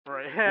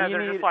Right. Yeah,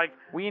 they're just like,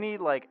 we need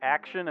like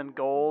action and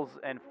goals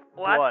and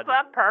what's blood.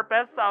 the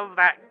purpose of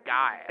that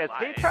guy? Is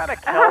he Like- trying to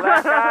kill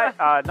that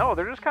guy? No,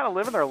 they're just kind of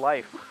living their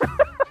life.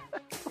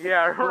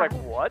 Yeah, We're like,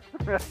 what?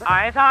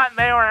 I thought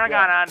they were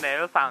Yeah. gonna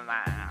do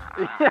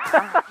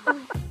something.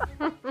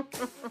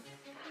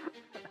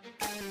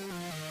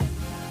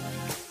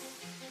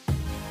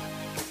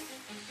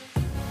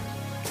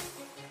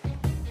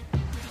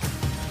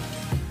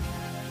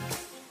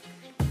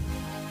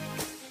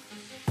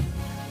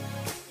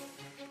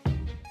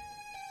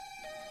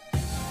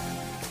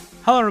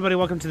 Hello, everybody.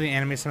 Welcome to the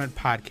Anime Summit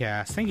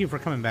podcast. Thank you for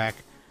coming back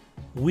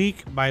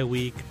week by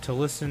week to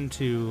listen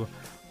to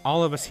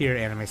all of us here at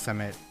Anime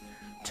Summit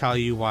tell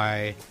you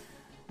why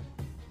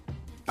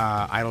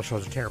idol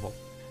shows are terrible.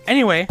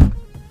 Anyway,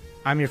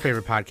 I'm your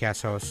favorite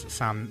podcast host,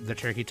 Sam the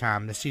Turkey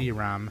Tom, the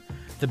CD-ROM,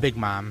 the Big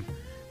Mom,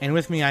 and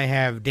with me I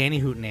have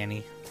Danny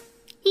Hootenanny.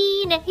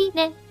 Hine,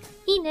 hine,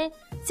 hine,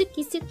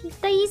 suki, suki,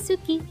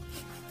 daisuki.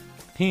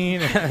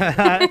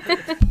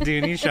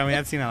 Dude, you show me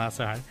that scene. I laughed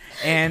so hard.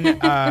 And Is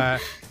that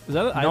an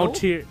no idol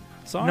tear.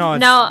 song? No,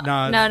 it's,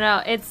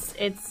 No.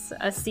 It's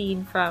a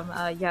scene from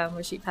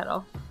Yamushi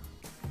Pedal.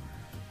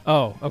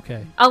 Oh,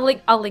 okay. I'll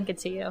link it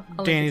to you.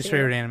 Danny's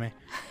favorite anime.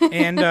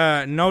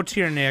 And no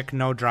tier Nick,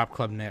 no drop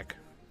club Nick.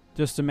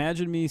 Just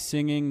imagine me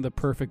singing the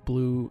Perfect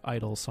Blue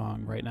Idol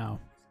song right now.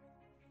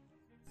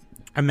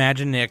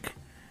 Imagine Nick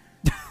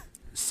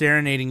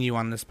serenading you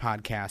on this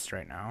podcast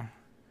right now.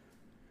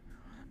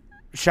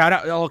 Shout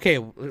out. Okay,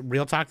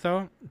 real talk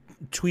though.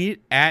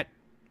 Tweet at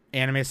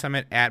Anime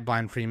Summit at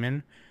Blind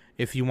Freeman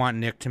if you want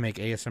Nick to make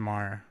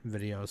ASMR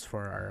videos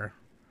for our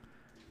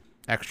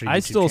extra YouTube I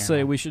still say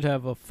channel. we should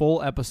have a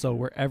full episode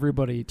where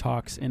everybody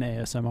talks in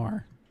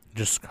ASMR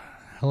Just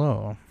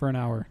hello. for an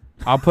hour.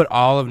 I'll put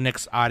all of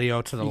Nick's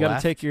audio to the You gotta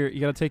left. take your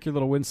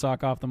little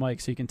windsock off the mic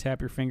so you can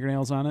tap your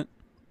fingernails on it.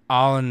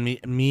 All in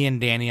me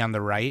and Danny on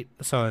the right,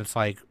 so it's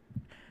like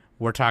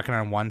we're talking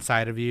on one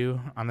side of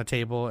you on the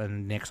table,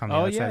 and Nick's on the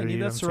Oh other yeah, side you of need you.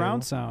 that on the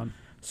surround table. sound.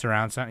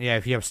 Surround sound. Yeah,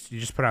 if you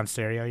just put on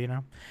stereo, you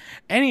know.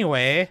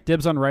 Anyway,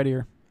 Dibs on right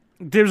ear.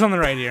 dibs on the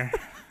right ear.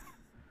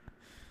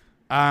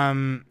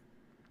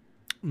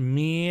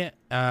 Me,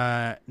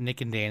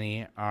 Nick, and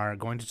Danny are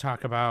going to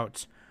talk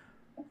about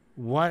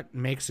what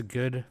makes a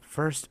good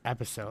first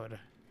episode.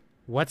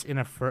 What's in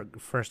a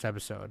first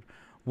episode?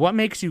 What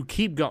makes you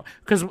keep going?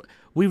 Because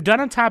we've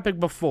done a topic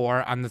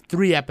before on the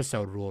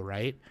 3-episode rule,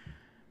 right?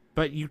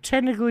 But you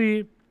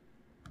technically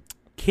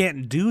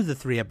can't do the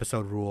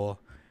 3-episode rule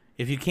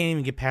if you can't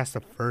even get past the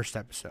first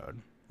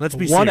episode. Let's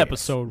be One serious.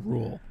 episode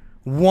rule.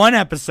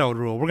 1-episode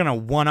rule. We're gonna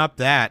one up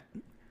that.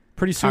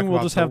 Pretty Talk soon we'll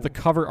about just the- have the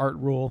cover art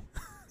rule.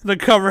 The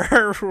cover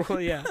art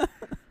rule. Yeah.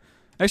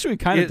 Actually, we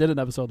kind of It- did an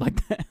episode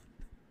like that.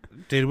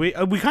 Did we?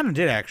 We kind of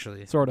did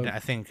actually. Sort of. I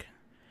think.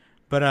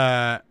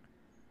 But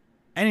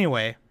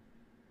anyway,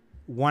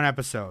 1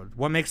 episode.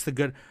 What makes the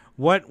good?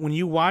 When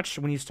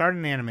you start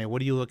an anime,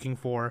 what are you looking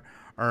for?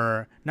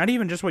 Or not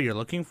even just what you're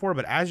looking for,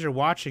 but as you're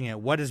watching it,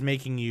 what is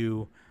making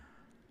you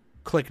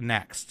click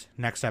next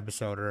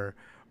episode,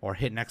 or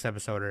hit next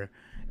episode, or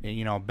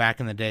back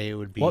in the day it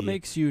would be What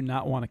makes you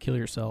not want to kill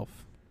yourself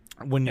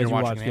when you're as you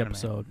watching watch the the anime.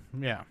 episode?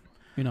 Yeah.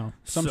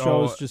 Some So-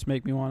 shows just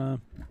make me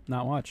want to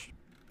not watch.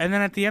 And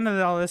then at the end of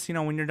all this,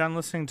 when you're done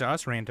listening to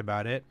us rant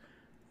about it,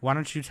 why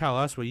don't you tell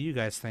us what you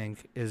guys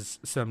think is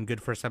some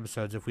good first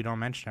episodes if we don't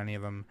mention any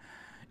of them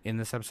in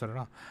this episode at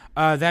all.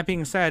 That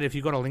being said, if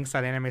you go to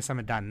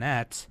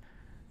links.animesummit.net,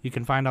 you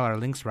can find all our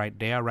links right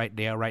there.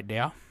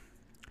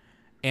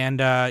 And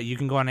you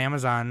can go on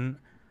Amazon,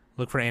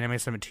 look for Anime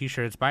Summit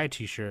t-shirts, buy a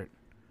t-shirt.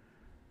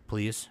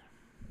 Please.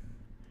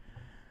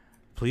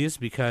 Please,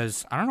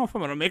 because I don't know if I'm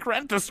going to make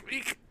rent this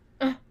week.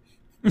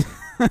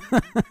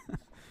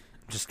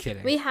 Just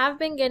kidding. We have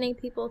been getting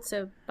people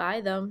to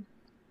buy them.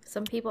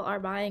 Some people are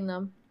buying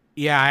them.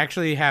 Yeah, I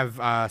actually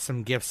have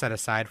some gifts set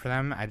aside for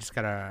them. I just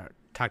got to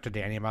talk to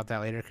Danny about that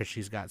later because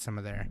she's got some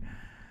of their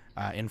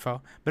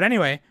info. But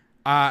anyway,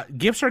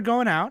 gifts are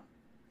going out.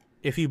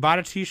 If you bought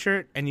a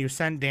t-shirt and you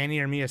sent Danny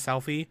or me a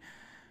selfie,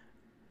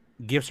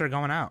 gifts are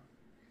going out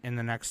in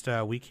the next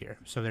week here.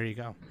 So there you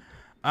go.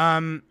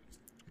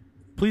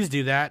 Please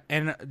do that.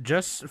 And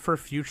just for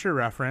future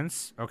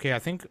reference, okay, I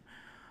think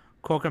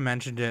Quokka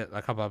mentioned it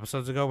a couple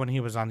episodes ago when he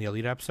was on the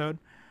Elite episode.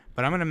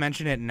 But I'm going to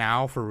mention it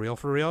now for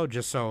real,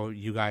 just so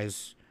you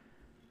guys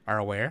are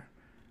aware.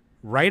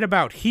 Right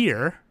about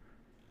here,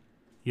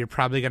 you're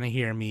probably going to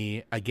hear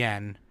me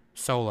again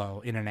solo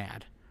in an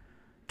ad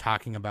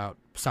talking about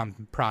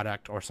some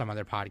product or some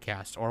other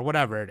podcast or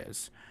whatever it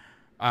is.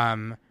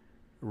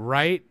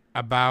 Right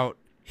about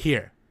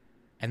here.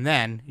 And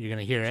then you're going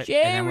to hear it.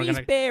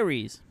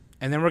 Berries.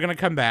 And then we're going to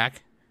come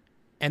back.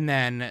 And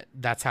then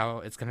that's how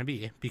it's going to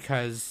be.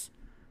 Because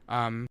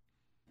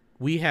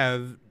we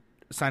have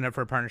signed up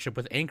for a partnership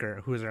with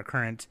Anchor, who is our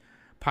current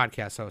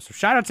podcast host. So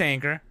shout out to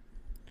Anchor.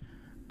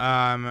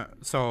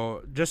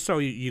 So just so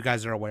you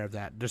guys are aware of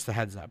that, just a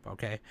heads up,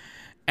 okay?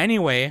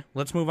 Anyway,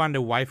 let's move on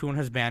to Waifu and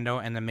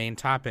Husbando and the main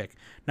topic.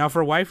 Now,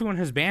 for Waifu and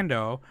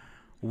Husbando,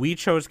 we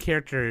chose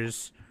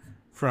characters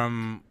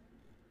from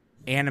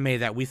anime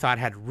that we thought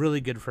had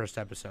really good first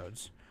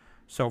episodes.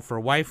 So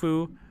for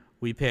waifu,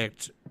 we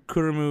picked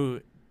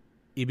Kurumu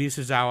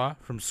Ibisuzawa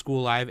from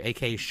School Live,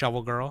 aka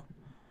Shovel Girl.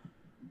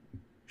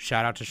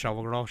 Shout out to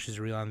Shovel Girl, she's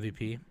a real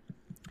MVP.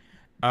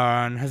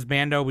 On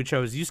husbando, we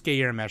chose Yusuke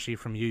Urameshi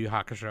from Yu Yu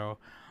Hakusho.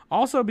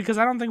 Also, because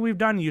I don't think we've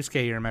done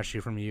Yusuke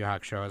Urameshi from Yu Yu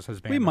Hakusho as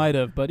husbando. We might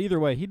have, but either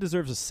way, he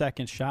deserves a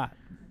second shot.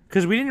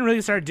 Because we didn't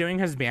really start doing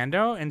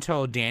husbando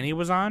until Danny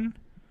was on.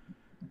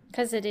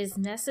 Because it is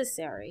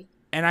necessary.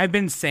 And I've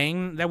been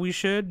saying that we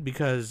should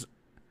because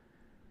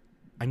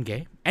I'm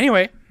gay.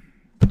 Anyway.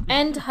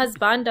 And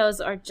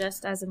husbandos are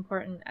just as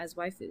important as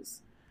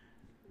waifus.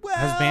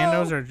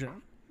 Husbandos are...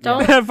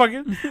 Don't... fucking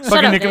up,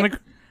 Nick in Nick. the...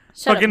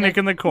 Shut Fucking up, Nick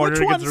in the corner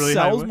Which one gets really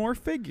sells high. more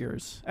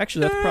figures?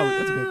 Actually,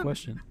 that's a good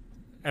question.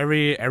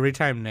 Every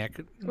time Nick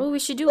Well, we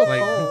should do a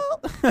poll.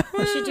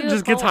 We should do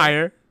just a gets poll.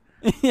 higher.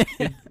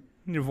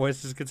 Your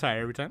voice just gets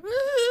higher every time.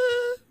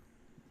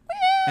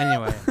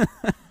 Anyway.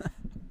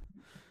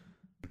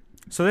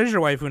 So there's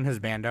your waifu and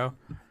husbando.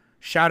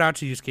 Shout out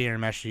to Yusuke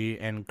Urameshi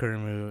and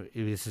Kurumu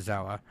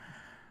Ibisuzawa.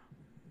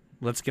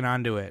 Let's get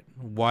on to it.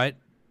 What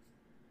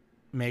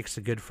makes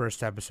a good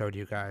first episode,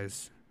 you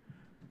guys?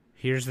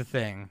 Here's the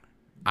thing.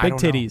 I Big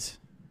don't know. titties.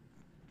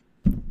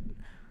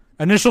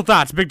 Initial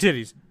thoughts, big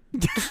titties.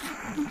 That's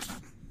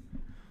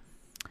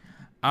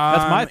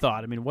my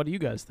thought. I mean, what do you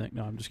guys think?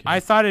 No, I'm just kidding. I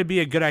thought it'd be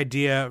a good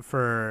idea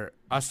for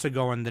us to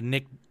go in the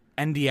Nick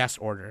NDS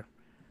order,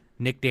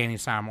 Nick Danny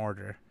Sam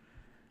order,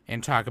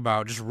 and talk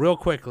about just real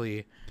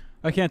quickly.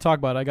 I can't talk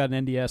about it. I got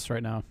an NDS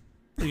right now.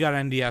 We got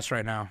NDS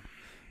right now.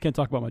 Can't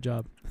talk about my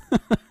job.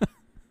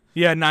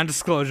 Yeah,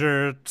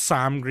 non-disclosure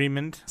SAM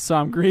agreement.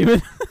 SAM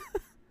agreement.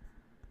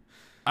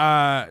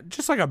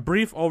 Just like a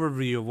brief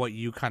overview of what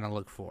you kind of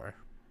look for.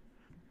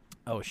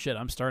 Oh, shit.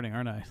 I'm starting,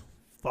 aren't I?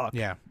 Fuck.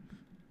 Yeah.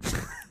 I'm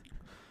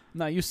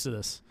not used to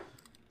this.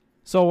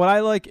 So what I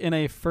like in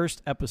a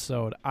first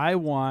episode, I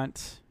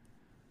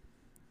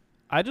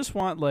just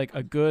want like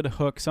a good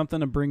hook, something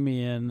to bring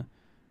me in,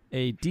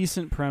 a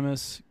decent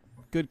premise,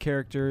 good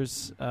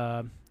characters,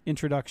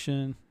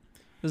 introduction.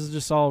 This is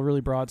just all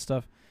really broad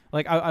stuff.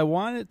 Like I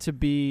want it to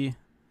be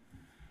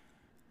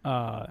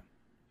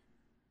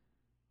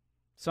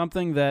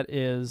something that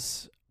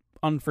is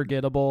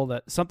unforgettable,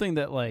 that something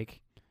that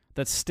like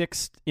that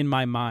sticks in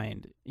my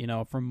mind,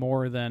 for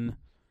more than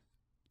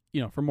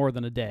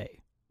a day,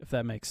 if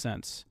that makes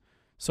sense.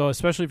 So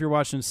especially if you're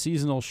watching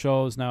seasonal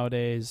shows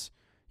nowadays,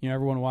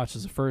 everyone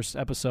watches the first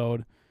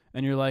episode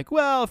and you're like,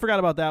 well, I forgot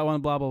about that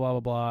one, blah, blah, blah, blah,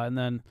 blah. And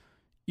then,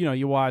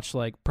 you watch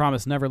like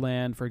Promised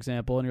Neverland, for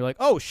example, and you're like,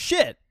 oh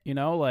shit,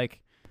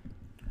 like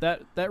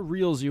that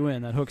reels you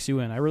in, that hooks you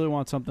in. I really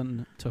want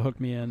something to hook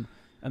me in.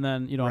 And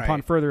then, Right.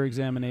 upon further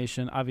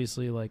examination,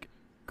 obviously like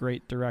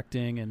great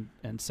directing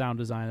and sound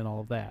design and all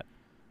of that.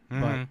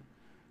 Mhm. But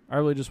I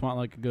really just want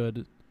like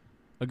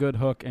a good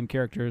hook and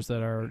characters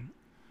that are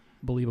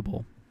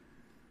believable.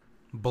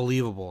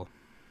 Believable.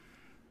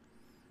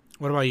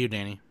 What about you,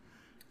 Danny?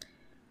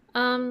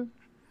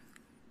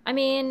 I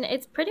mean,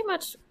 it's pretty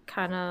much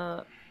kind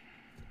of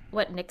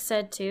what Nick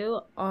said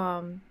too.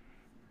 What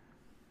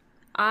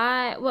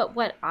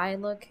I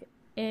look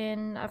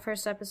in a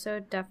first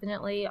episode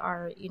definitely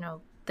are,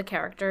 the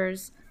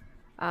characters.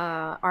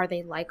 Are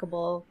they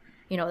likable?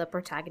 The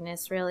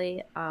protagonists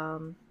really.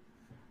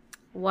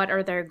 What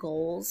are their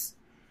goals?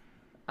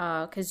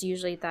 Because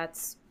usually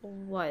that's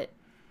what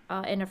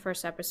in a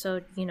first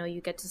episode,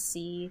 you get to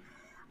see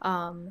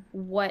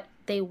what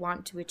they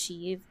want to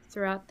achieve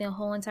throughout the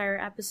whole entire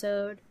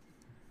episode.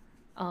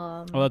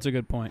 Oh, that's a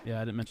good point.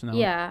 Yeah, I didn't mention that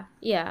one.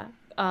 Yeah.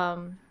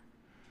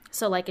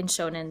 So like in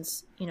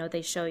shonens,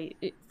 they show you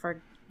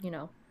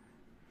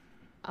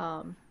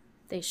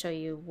they show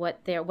you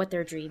what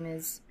their dream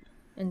is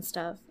and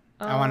stuff.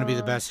 I want to be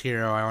the best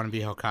hero. I want to be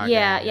Hokage.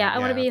 Yeah. I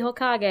want to be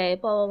Hokage.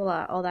 Blah blah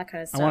blah. All that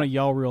kind of stuff. I want to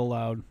yell real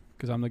loud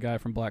because I'm the guy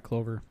from Black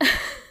Clover.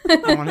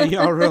 I want to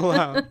yell real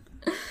loud.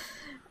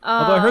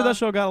 Although I heard that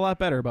show got a lot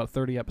better about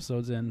 30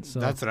 episodes in. So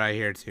That's what I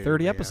hear too.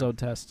 30 yeah. episode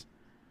test.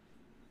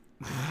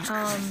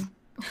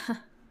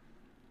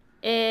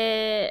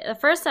 The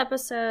first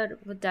episode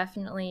would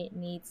definitely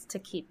needs to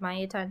keep my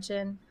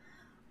attention.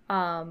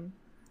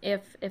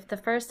 If the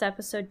first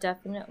episode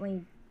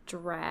definitely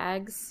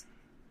drags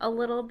a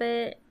little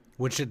bit,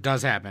 Which it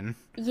does happen.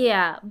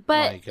 yeah,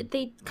 but Like-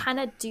 they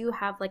kind of do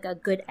have like a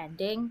good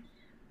ending.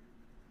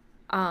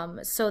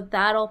 So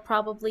that'll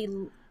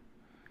probably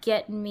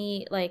get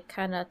me like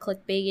kind of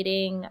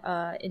clickbaiting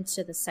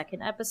into the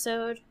second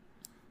episode.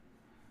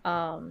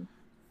 And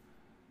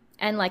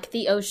like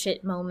the oh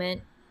shit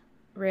moment,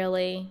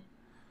 really.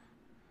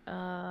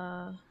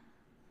 Camera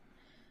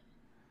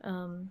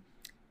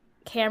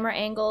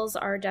angles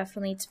are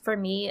definitely for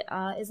me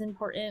is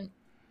important.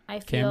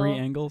 I feel Camry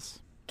angles.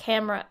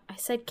 camera. I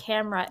said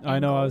camera. I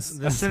know. angles.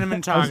 The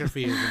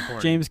cinematography is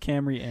important. James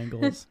Camry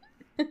angles.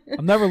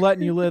 I'm never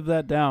letting you live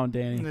that down,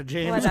 Danny. The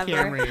James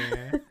Whatever.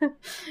 Camry.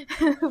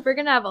 We're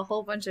gonna have a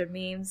whole bunch of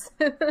memes.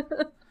 We'll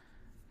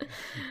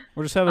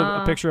just have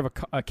a picture of a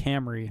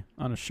Camry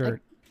on a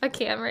shirt. A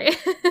Camry.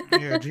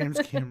 Yeah, James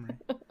Camry.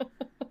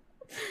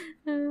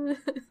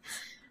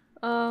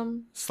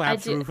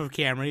 Slaps do- roof of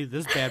Camry.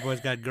 This bad boy's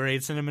got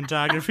great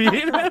cinematography.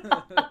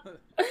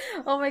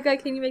 Oh my god,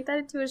 can you make that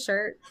into a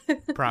shirt?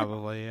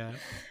 Probably, yeah.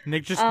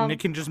 Nick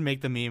can just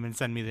make the meme and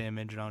send me the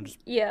image, and I'll just.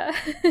 Yeah.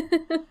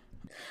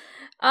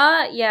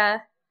 Yeah.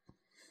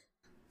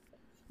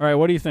 All right,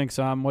 what do you think,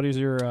 Sam? What is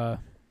your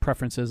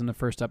preferences in the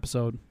first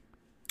episode?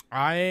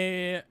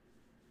 I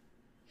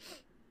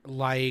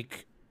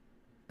like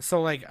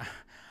something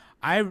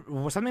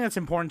that's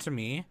important to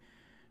me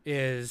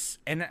is,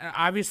 and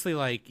obviously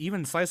like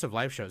even slice of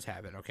life shows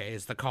have it, okay,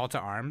 is the call to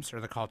arms or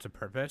the call to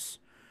purpose.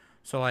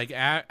 So like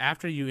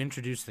after you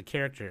introduce the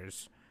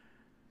characters,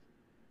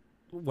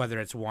 whether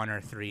it's 1 or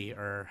 3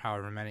 or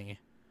however many,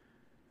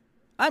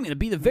 I'm going to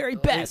be the very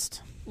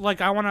best.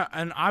 like I want to,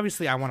 and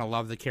obviously I want to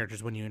love the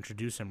characters when you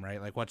introduce them,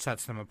 right? Like what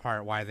sets them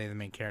apart, why are they the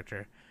main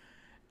character?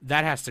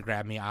 That has to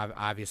grab me,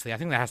 obviously. I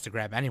think that has to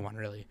grab anyone,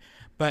 really.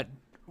 But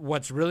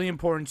what's really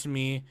important to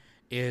me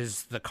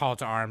is the call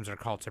to arms or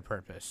call to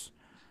purpose,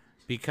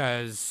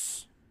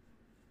 because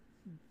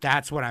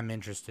that's what I'm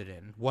interested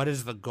in. What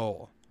is the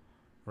goal,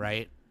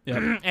 right?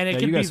 Yeah, And it you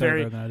can be guys said it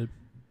very, better than I did.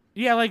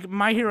 yeah, like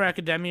My Hero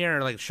Academia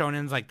or like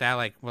shonens like that,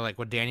 like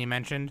what Danny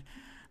mentioned.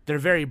 They're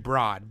very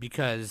broad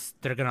because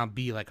they're gonna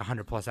be like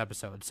 100+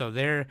 episodes, so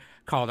their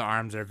call to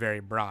arms are very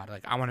broad.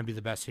 Like I want to be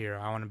the best hero,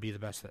 I want to be the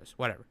best this,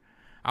 whatever.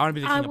 I want to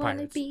be the king of I want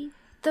to pirates. be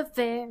the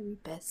very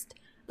best,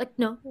 like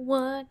no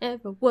one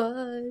ever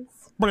was.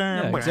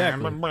 Yeah,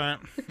 exactly.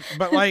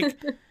 But like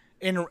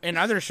in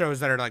other shows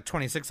that are like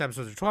 26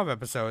 episodes or 12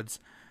 episodes,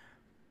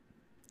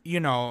 you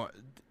know,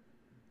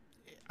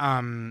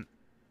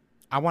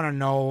 I want to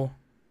know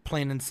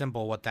plain and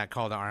simple what that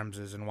call to arms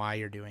is and why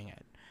you're doing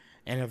it.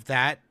 And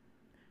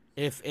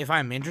if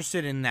I'm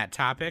interested in that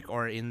topic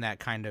or in that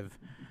kind of,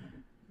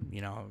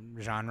 you know,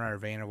 genre or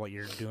vein of what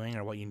you're doing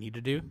or what you need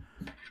to do,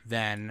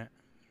 then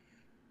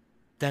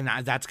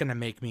that's going to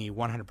make me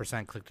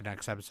 100% click the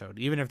next episode,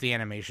 even if the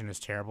animation is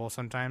terrible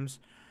sometimes.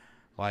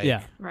 Like,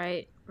 Yeah.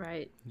 Right.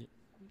 I'm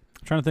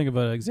trying to think of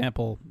an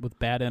example with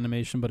bad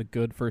animation but a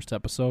good first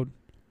episode.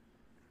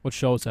 What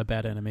shows have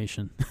bad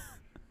animation?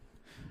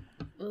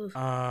 Oof.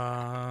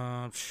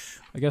 I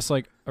guess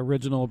like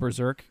original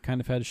Berserk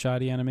kind of had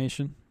shoddy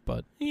animation,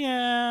 but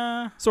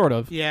yeah, sort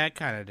of. yeah, it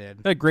kind of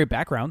did. They had great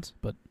backgrounds,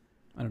 but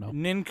I don't know.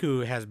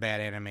 Ninku has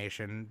bad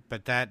animation,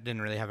 but that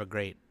didn't really have a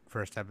great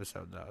first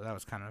episode though. That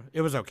was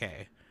it was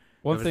okay.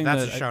 That's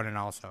a shonen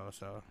also.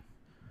 So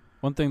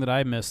one thing that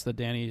I missed that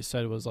Danny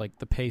said was like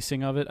the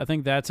pacing of it. I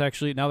think that's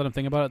actually, now that I'm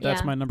thinking about it,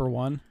 that's Yeah. my number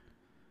one.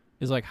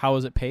 Is like how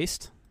is it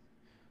paced?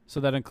 So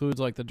that includes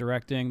like the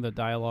directing, the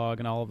dialogue,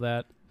 and all of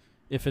that.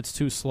 If it's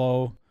too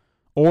slow,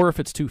 or if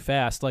it's too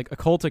fast, like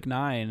Occultic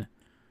 9,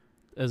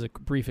 as a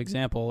brief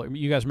example.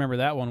 You guys remember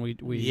that one? We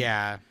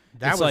yeah,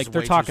 it's was like they're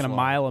way too talking a slow.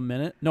 mile a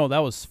minute. No, that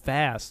was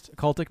fast.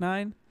 Occultic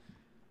 9.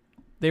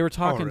 They were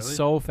talking really?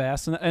 so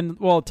fast, and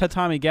well,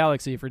 Tatami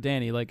Galaxy for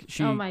Danny, like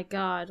she Oh my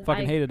god.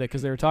 fucking hated it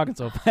because they were talking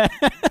so fast.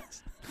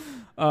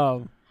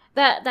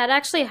 That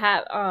actually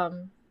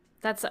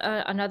that's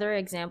another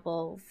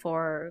example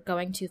for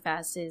going too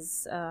fast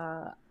is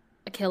a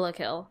Kill la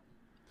Kill.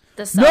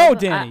 The sub, No,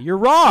 Danny, you're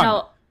wrong.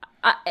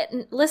 No,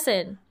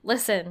 listen.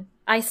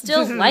 I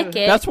still like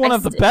it. That's one I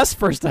of the best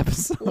first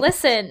episodes.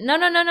 Listen,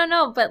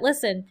 no. But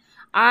listen,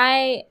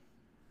 I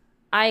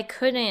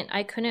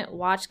couldn't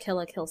watch Kill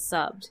la Kill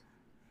subbed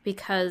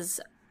because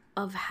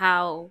of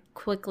how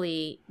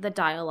quickly the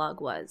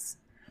dialogue was.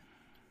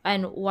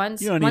 And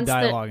once You don't need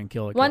dialogue in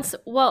Kill la Kill.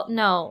 well,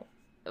 no,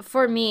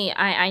 for me,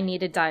 I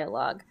needed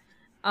dialogue,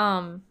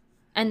 and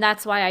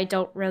that's why I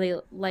don't really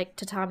like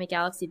Tatami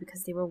Galaxy,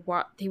 because they were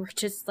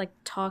just like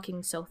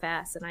talking so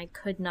fast, and I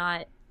could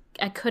not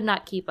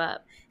keep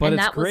up. But and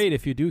it's that great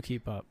if you do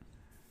keep up.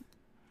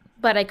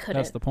 But I couldn't.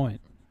 That's the point.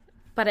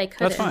 But I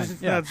couldn't. That's fine.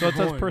 Yeah, that's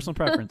personal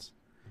preference.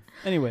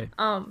 Anyway,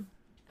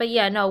 But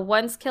yeah, no.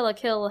 Once Kill la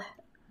Kill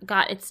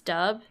got its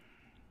dub,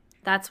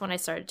 that's when I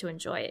started to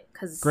enjoy it,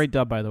 because great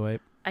dub, by the way.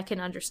 I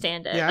can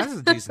understand it. Yeah, this is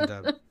a decent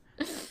dub.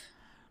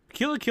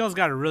 Kill la Kill's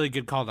got a really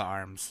good call to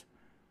arms.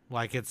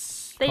 Like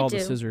it's They Call do.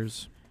 the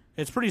scissors.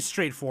 it's pretty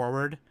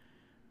straightforward.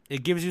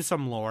 It gives you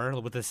some lore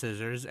with the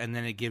scissors, and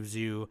then it gives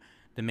you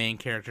the main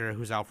character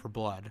who's out for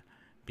blood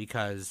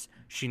because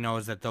she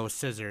knows that those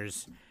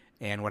scissors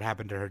and what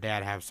happened to her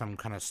dad have some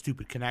kind of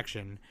stupid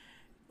connection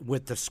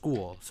with the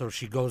school. So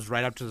she goes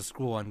right up to the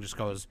school and just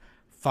goes,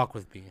 "Fuck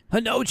with me."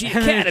 Hanoji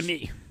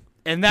Academy.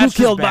 And that's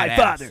Who killed just my badass.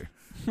 father?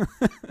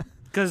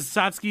 Because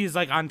Satsuki is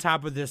like on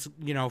top of this,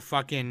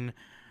 fucking.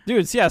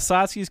 Dude, yeah,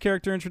 Satsuki's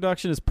character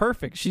introduction is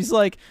perfect. She's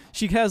like,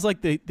 she has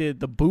like the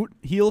boot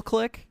heel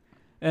click,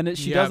 and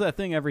she does Yep. that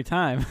thing every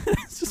time.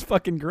 It's just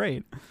fucking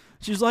great.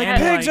 She's like, And,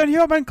 pigs like- in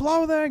human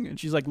clothing, and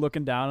she's like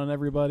looking down on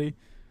everybody.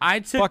 I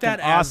took Fucking that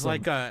as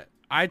awesome.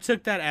 I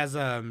took that as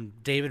a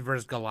David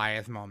versus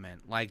Goliath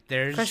moment. Like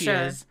there For she sure.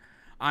 is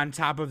on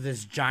top of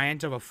this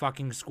giant of a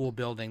fucking school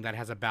building that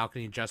has a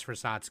balcony just for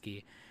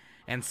Satsuki,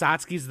 and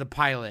Satsuki's the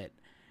pilot,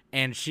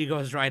 and she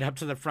goes right up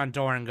to the front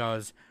door and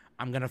goes,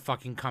 "I'm gonna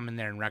fucking come in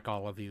there and wreck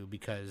all of you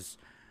because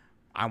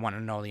I want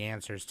to know the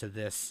answers to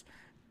this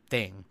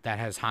thing that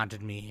has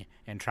haunted me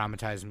and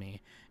traumatized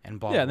me and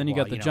blah. Yeah, then you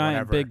blah, got the know,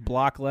 giant whatever. big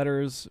block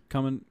letters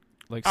coming,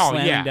 like Oh,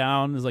 slamming yeah.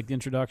 down is like the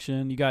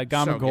introduction. You got So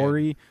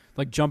Gamagori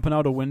like jumping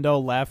out a window,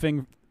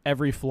 laughing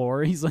every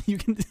floor. He's like, you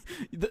can.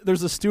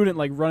 There's a student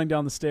like running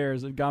down the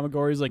stairs, and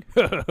Gamagori's like,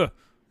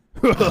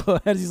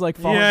 as he's like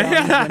falling down his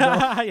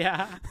window.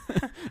 yeah.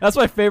 That's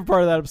my favorite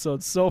part of that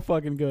episode. So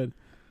fucking good.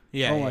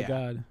 Yeah. Oh my yeah.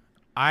 god,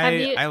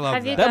 I love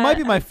have you that. that might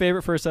be got- my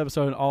favorite first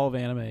episode in all of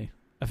anime.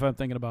 If I'm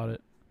thinking about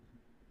it.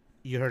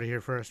 You heard it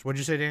here first. What'd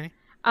you say, Danny?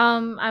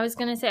 I was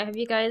gonna say, have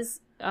you guys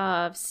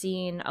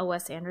seen a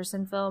Wes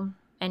Anderson film?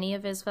 Any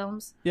of his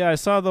films? Yeah, I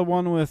saw the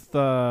one with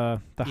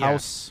the Yeah.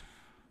 house.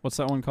 What's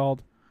that one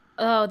called?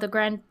 Oh, The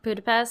Grand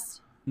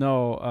Budapest.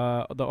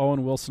 No, the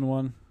Owen Wilson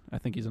one. I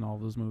think he's in all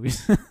of those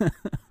movies.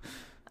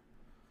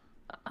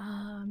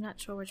 I'm not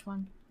sure which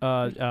one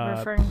uh, you're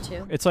referring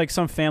to. It's like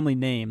some family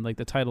name. Like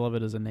the title of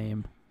it is a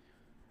name.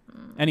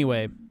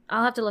 Anyway,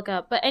 I'll have to look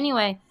up. But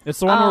anyway, it's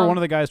the one where Um, one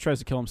of the guys tries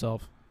to kill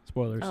himself.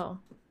 Spoilers. oh,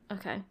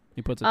 okay.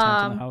 He puts a tent in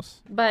Um, the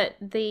house. But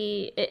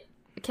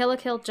Kill la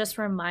Kill just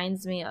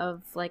reminds me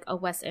of like a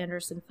Wes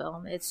Anderson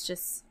film. It's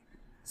just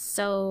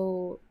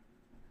so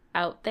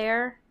out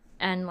there,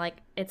 and like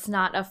it's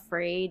not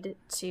afraid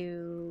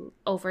to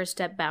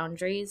overstep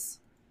boundaries,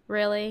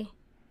 really.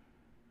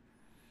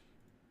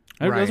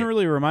 It doesn't Right.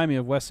 really remind me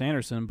of Wes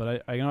Anderson,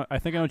 but I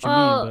think I know what you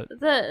Well, mean. But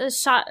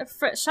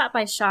the shot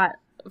by shot,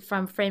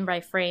 from frame by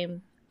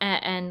frame,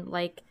 and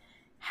like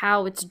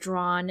how it's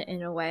drawn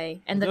in a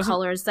way, and the Doesn't-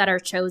 colors that are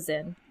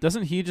chosen.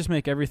 doesn't he just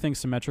make everything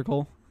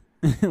symmetrical,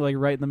 like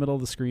right in the middle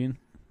of the screen?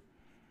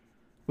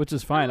 Which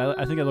is fine.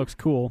 I think it looks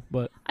cool,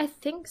 but I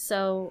think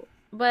so,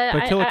 but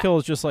Kill la Kill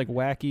is just like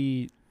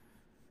wacky.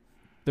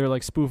 They're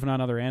like spoofing on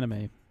other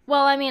anime.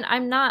 Well, I mean,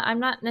 I'm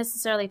not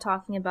necessarily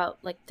talking about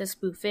like the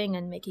spoofing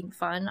and making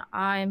fun.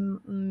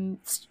 I'm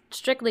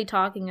strictly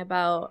talking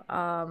about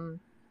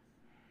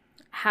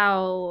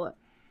how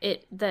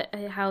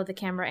the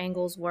camera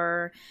angles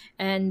were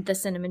and the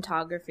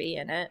cinematography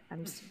in it.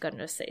 I'm just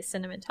gonna say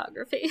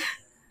cinematography.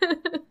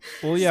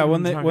 Well, yeah,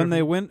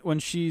 when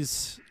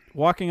she's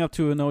walking up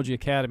to Enoji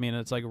Academy and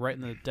it's like right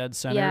in the dead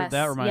center, Yes,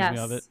 that reminds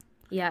me of it.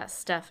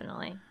 Yes,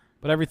 definitely.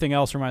 But everything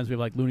else reminds me of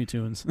like Looney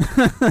Tunes.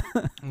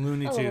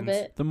 Looney A little Tunes.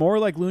 bit. The more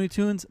like Looney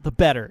Tunes, the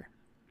better.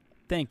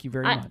 Thank you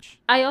very much.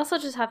 I also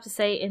just have to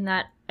say in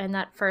that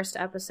first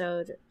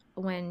episode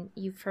when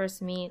you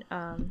first meet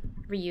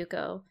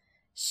Ryuko,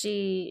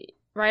 she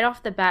right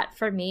off the bat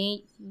for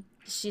me,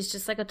 she's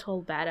just like a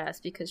total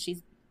badass because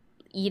she's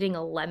eating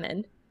a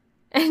lemon,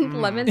 and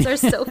lemons are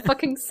so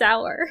fucking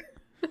sour.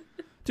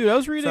 Dude, I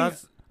was reading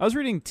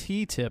that's-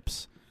 tea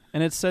tips,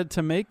 and it said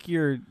to make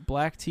your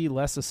black tea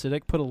less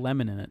acidic, put a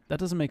lemon in it. That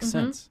doesn't make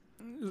sense.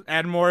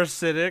 Add more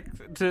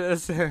acidic to.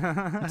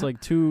 It's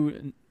like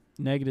two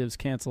negatives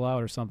cancel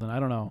out or something. I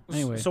don't know.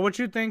 Anyway, So what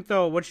you think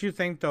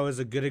though is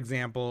a good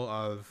example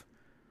of.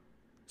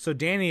 So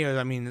Danny,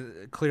 I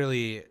mean,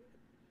 clearly,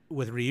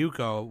 with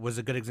Ryuko was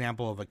a good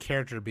example of a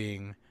character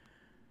being.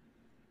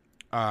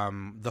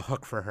 The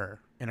hook for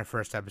her in a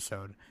first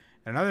episode.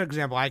 Another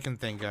example I can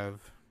think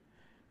of,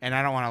 and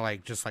I don't want to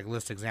like just like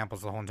list examples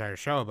of the whole entire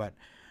show, but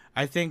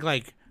I think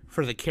like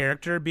for the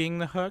character being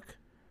the hook,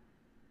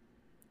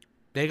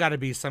 they got to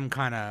be some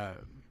kind of.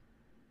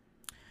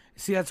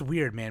 See, that's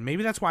weird, man.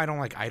 Maybe that's why I don't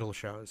like idol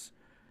shows,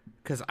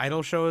 because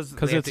idol shows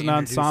because they have it's to an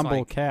introduce, ensemble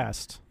like-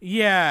 cast.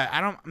 Yeah,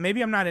 I don't.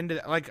 Maybe I'm not into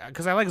that. Like,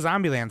 because I like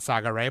Zombieland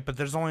Saga, right? But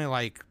there's only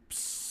like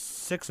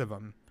 6 of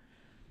them.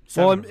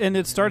 Well, 7 of them, and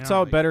it starts you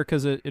know, out like- better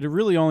because it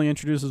really only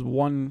introduces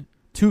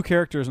two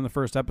characters in the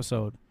first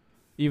episode,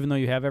 even though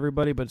you have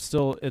everybody. But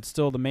it's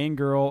still the main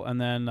girl and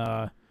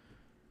then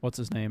what's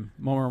his name,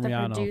 Momoru The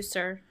Miyano,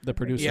 producer. the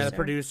producer. Yeah, the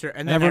producer,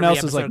 and then Everyone every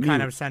else is, like, episode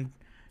kind mute. of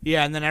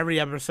Yeah, and then every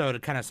episode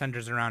kind of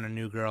centers around a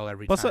new girl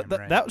every Plus, time.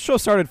 Right? that show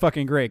started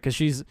fucking great because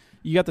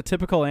you got the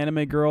typical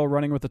anime girl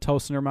running with the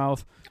toast in her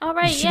mouth. All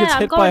right, She yeah, gets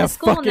I'm hit going by to a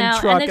school fucking now,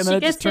 truck, and and then then she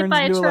it gets just hit turns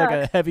by a into truck.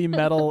 like a heavy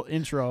metal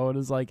intro, and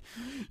is like,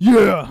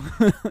 yeah,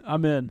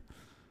 I'm in.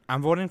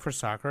 I'm voting for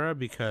Sakura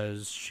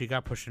because she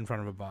got pushed in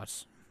front of a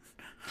bus.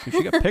 Dude,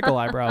 she got pickle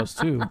eyebrows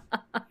too.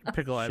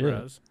 Pickle Shit.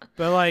 eyebrows.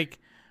 But like,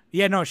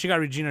 yeah, no, she got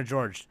Regina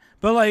George.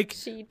 But like,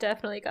 She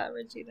definitely got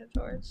Regina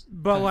George.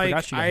 but I like,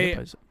 forgot she got hit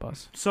by a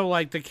bus. so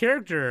like the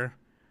character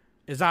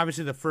is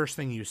obviously the first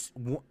thing you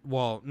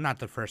well, not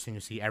the first thing you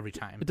see every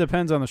time. It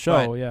depends on the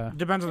show. But Yeah,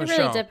 Depends on It the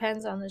really show.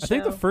 depends on the show. I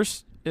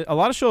think a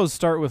lot of shows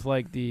start with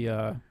like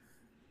the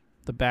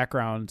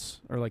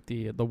backgrounds or like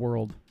the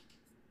world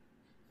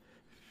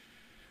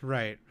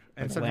Right.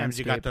 And the sometimes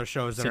you got landscape, those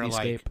shows that are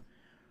like cityscape.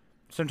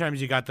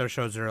 sometimes you got those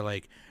shows that are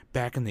like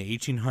back in the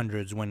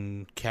 1800s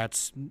when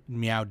cats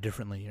meowed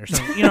differently or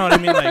something. You know what I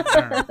mean? Like,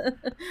 I don't know.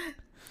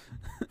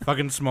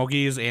 Fucking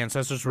Smokey's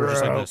ancestors were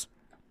just like this.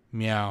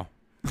 Meow.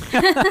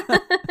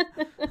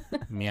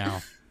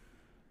 Meow.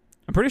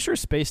 I'm pretty sure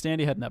Space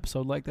Dandy had an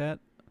episode like that.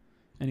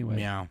 Anyway,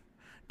 Meow.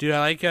 Dude, I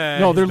like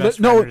No, his best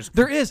no, friend is-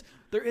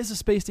 there is a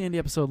Space Dandy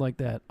episode like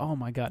that. Oh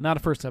my god, not a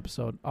first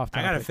episode. Off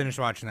I topic. gotta finish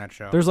watching that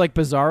show. There's like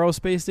Bizarro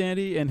Space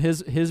Dandy, and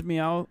his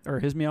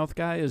Meowth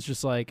guy is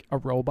just like a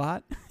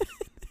robot,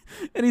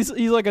 and he's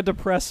like a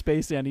depressed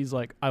Space Dandy. He's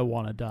like, I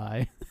want to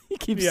die. He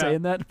keeps Yeah.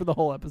 saying that for the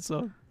whole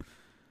episode.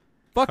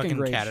 Fucking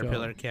great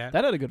Caterpillar show. Cat.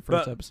 That had a good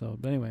first But-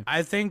 episode. But anyway,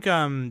 I think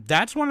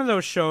that's one of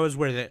those shows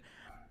where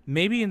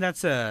maybe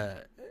that's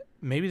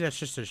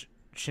just a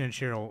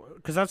Shinichiro,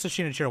 because that's a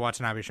Shinichiro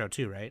Watanabe show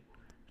too, right?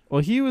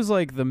 well, he was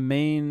like the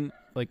main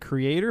like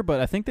creator, but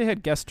I think they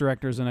had guest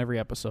directors in every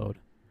episode.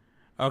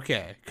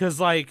 Okay, because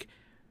like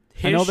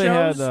his I know they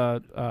shows,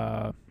 had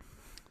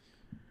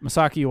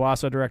Masaki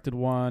Yuasa directed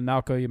one.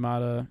 not Naoki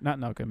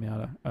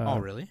Yamada. oh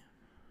really?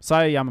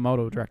 Saya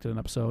Yamamoto directed an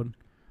episode.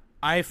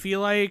 I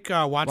feel like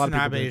of people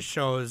Watanabe's did.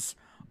 shows,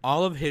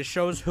 all of his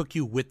shows hook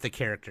you with the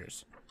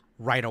characters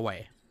right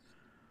away.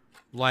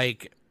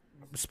 Like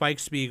Spike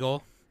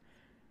Spiegel,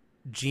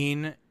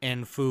 Gene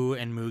and Fu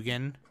and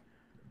Mugen.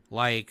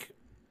 Like,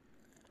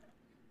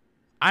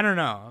 I don't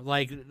know.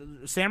 Like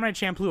Samurai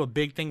Champloo, a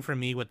big thing for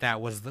me with that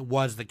was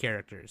the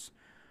characters.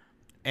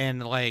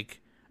 And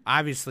like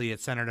obviously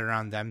it's centered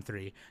around them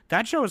three.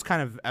 That show is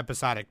kind of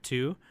episodic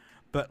too.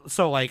 But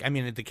so like I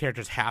mean the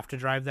characters have to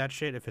drive that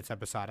shit if it's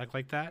episodic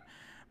like that.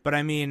 But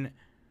I mean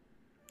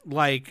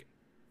like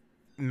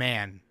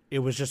man, it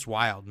was just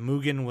wild.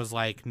 Mugen was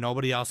like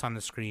nobody else on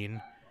the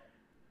screen.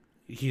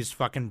 He's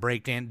fucking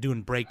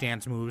doing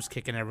breakdance moves,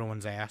 kicking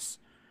everyone's ass.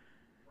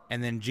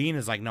 And then Gene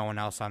is like no one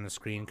else on the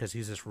screen because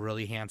he's this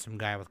really handsome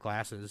guy with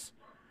glasses.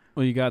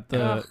 Well, you got the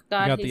Oh,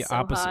 God, you got he's the so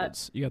hot.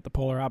 opposites. You got the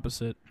polar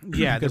opposite.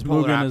 Yeah, the because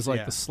polar Mugen op- is like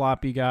yeah. the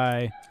sloppy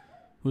guy,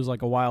 who's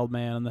like a wild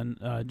man, and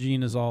then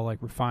Gene is all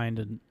like refined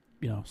and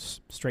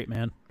straight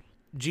man.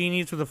 Gene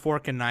eats with a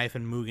fork and knife,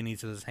 and Mugen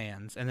eats with his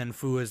hands. And then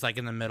Fu is like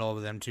in the middle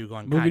of them two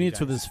going. "God, Mugen you eats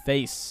with guys." his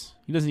face.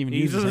 He doesn't even He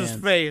use eats with his his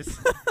hands. face.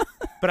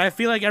 But I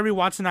feel like every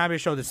Watanabe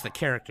show, that's the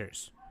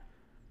characters.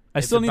 I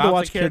It's still need to about the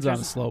watch Kids on a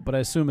characters. Slope, but I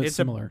assume it's It's a-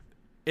 similar.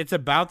 It's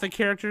about the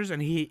characters,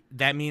 and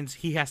that means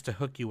he has to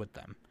hook you with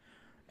them,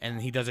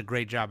 and he does a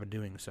great job of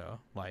doing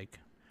so.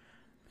 Like,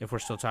 if we're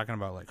still talking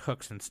about like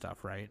hooks and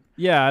stuff, right?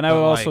 Yeah, and I But,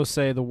 would also like-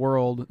 say the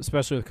world,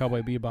 especially with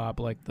Cowboy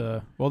Bebop, like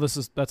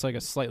that's like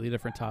a slightly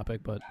different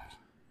topic, but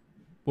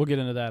we'll get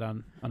into that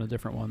on a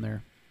different one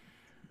there.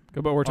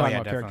 But we're talking yeah,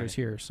 about characters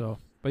definitely. here, so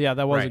but yeah,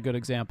 that was a Right. good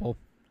example.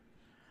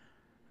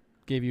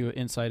 Gave you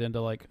insight into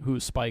like who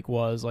Spike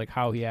was, like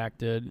how he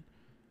acted.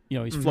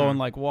 He's flowing Mhm.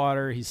 like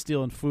water. He's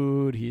stealing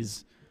food.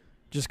 He's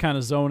just kind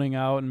of zoning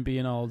out and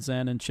being all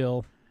zen and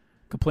chill,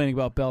 complaining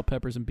about bell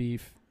peppers and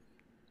beef.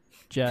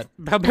 Jet,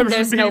 And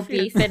there's no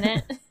beef in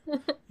it. Yeah.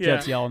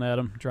 Jet's yelling at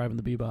him, driving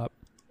the Bebop.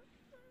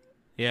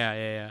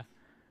 Yeah.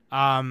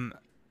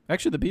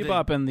 Actually, the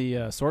Bebop and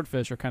the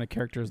Swordfish are kind of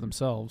characters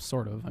themselves,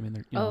 sort of. I mean,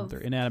 they're Oh. they're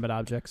inanimate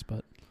objects,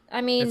 but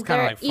I mean, It's kinda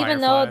they're like even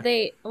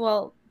Firefly.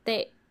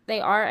 though they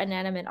are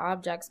inanimate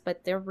objects,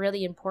 but they're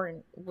really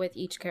important with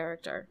each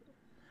character,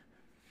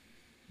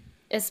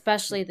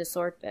 especially the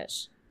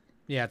swordfish.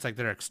 Yeah, it's like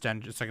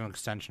it's like an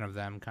extension of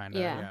them, kind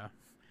of. Yeah.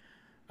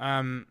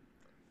 Yeah.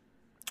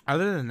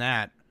 Other than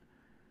that,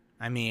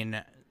 I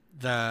mean,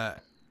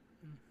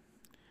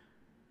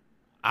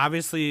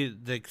 obviously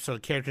the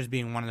characters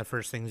being one of the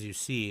first things you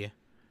see.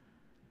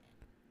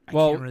 I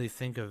Well, can't really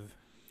think of.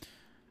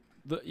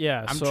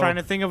 I'm so, trying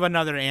to think of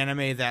another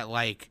anime that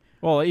like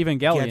Well,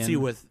 Evangelion.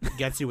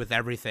 gets you with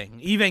everything.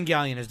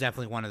 Evangelion is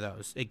definitely one of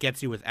those. It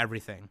gets you with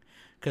everything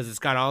because it's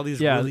got all these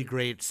Yeah. really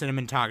great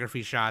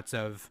cinematography shots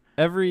of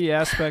every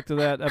aspect of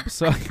that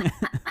episode.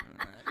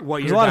 what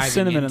There's you're a lot of diving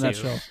cinnamon into. in that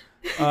show.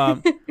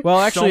 Well,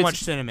 actually, so much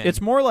it's, cinnamon.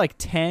 it's more like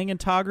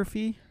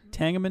Tangamentography.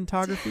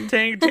 Tangamentography.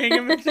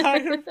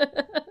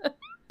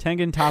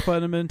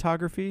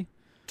 Tangentopography.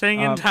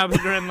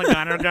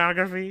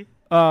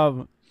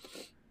 Tangentopigraphy.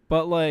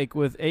 But like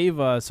with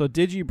Ava, so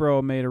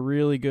Digibro made a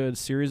really good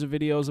series of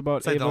videos about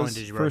It's like the only Ava's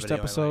Digibro first video I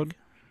episode. like.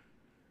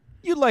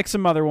 You'd like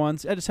some other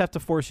ones. I just have to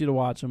force you to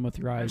watch them with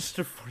your eyes Just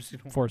to force you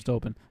to- forced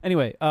open.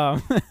 Anyway,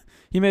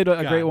 he made a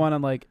great God. one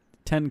on like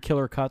 10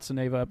 killer cuts in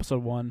Ava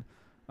episode 1.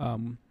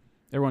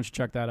 Everyone should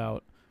check that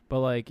out. But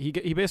like he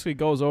basically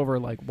goes over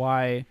like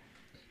why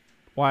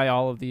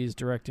all of these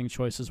directing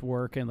choices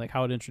work and like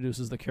how it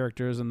introduces the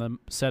characters and the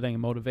setting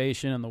and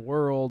motivation and the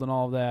world and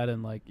all of that,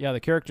 and like the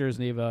characters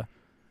in Ava,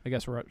 I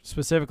guess we're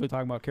specifically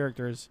talking about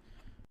characters.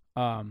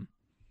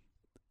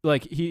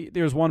 Like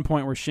there's one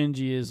point where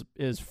Shinji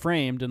is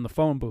framed in the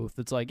phone booth.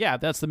 It's like, yeah,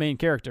 that's the main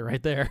character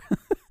right there.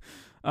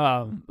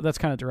 That's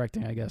kind of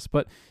directing, I guess.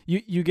 But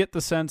you get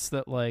the sense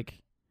that like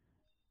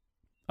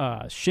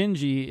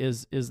Shinji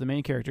is the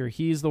main character.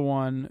 He's the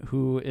one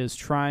who is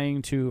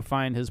trying to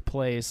find his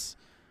place,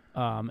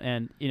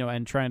 and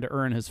trying to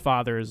earn his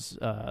father's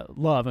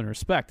love and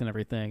respect and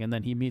everything. And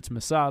then he meets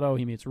Misato,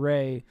 he meets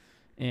Rei,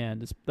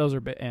 and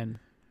and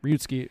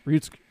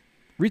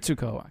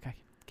Ritsuko. I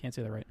can't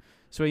say that right.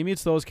 So he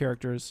meets those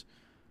characters,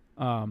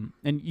 and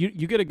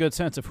you get a good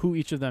sense of who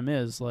each of them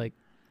is like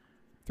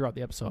throughout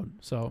the episode.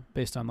 So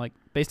based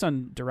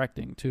on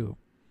directing too.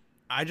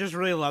 I just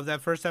really love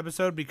that first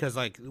episode because,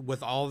 like,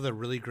 with all the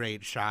really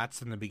great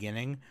shots in the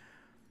beginning,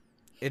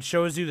 it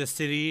shows you the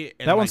city.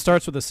 And that one like,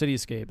 starts with a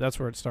cityscape. That's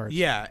where it starts.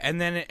 Yeah, and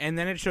then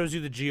it shows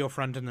you the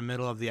geofront in the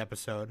middle of the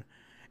episode.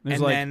 There's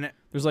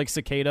there's like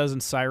cicadas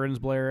and sirens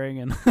blaring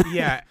and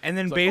yeah, and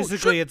then It's like,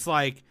 basically it's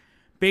like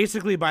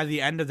basically by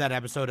the end of that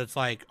episode it's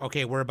like,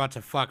 okay, we're about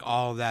to fuck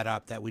all of that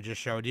up that we just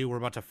showed you. We're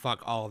about to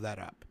fuck all of that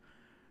up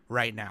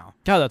right now.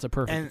 God, that's a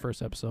perfect And-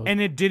 first episode. And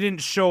it didn't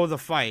show the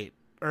fight,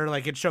 or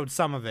like it showed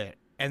some of it,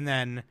 and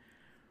then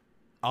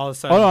all of a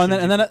sudden. Oh no,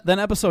 and then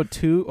episode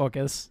 2.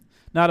 Okay, this,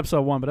 not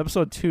episode 1, but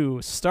episode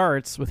 2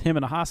 starts with him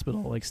in a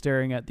hospital, like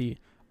staring at the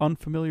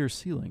unfamiliar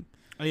ceiling.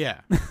 yeah,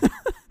 but-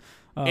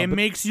 it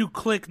makes you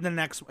click the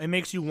next. It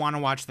makes you want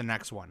to watch the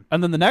next one.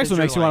 and then the next It's one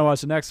makes just you want to like-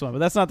 watch the next one, but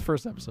that's not the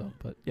first episode.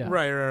 But yeah,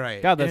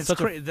 Right. God, And that's it's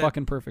such a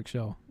fucking perfect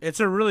show. It's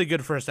a really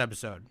good first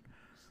episode.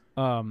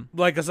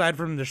 Like aside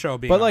from the show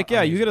being, But like,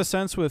 yeah, you amazing. get a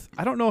sense with.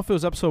 I don't know if it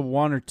was episode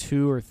 1 or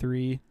 2 or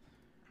 3.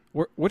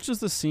 Which is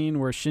the scene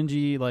where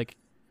Shinji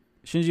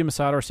and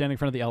Misato are standing in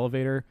front of the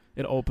elevator.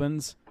 It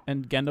opens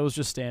and Gendo's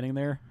just standing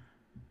there,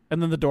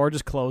 and then the door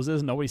just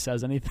closes. Nobody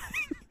says anything.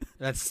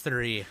 That's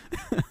 3.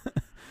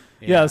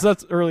 Yeah, so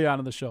that's early on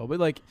in the show. But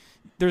like,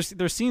 there's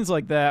scenes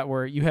like that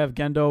where you have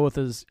Gendo with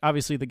his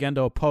obviously the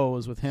Gendo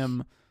pose with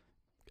him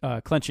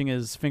clenching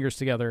his fingers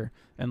together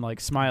and like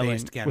smiling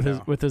Based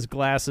Gendo. with his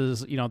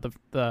glasses. You know,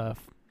 the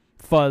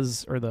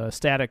fuzz or the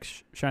static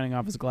shining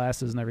off his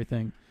glasses and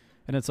everything.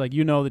 And it's like,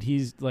 you know that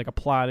he's like a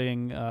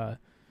plotting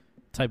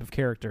type of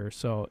character.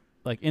 So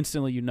like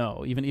instantly, you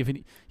know, even if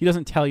he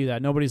doesn't tell you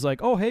that, nobody's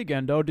like, oh hey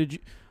Gendo, did you?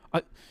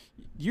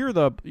 You're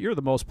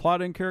the most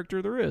plotting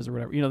character there is, or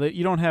whatever. You know,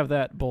 you don't have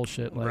that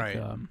bullshit like Right.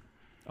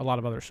 a lot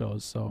of other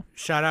shows. So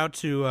Shout out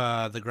to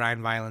the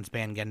grind violence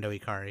band Gendo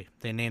Ikari.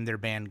 They named their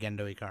band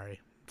Gendo Ikari.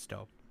 It's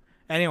dope.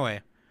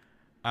 Anyway,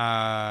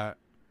 I'm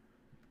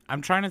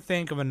trying to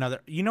think of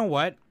another. You know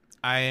what?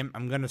 I'm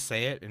gonna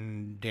say it,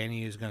 and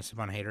Danny is gonna sip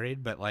on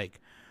haterade. But like,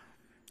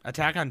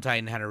 Attack on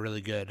Titan had a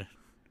really good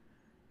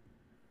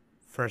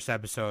first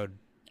episode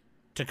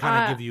to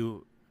kind of give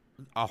you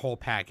a whole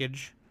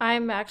package.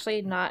 I'm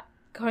actually not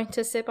going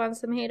to sip on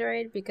some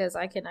haterade because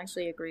I can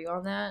actually agree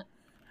on that.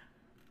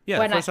 Yeah,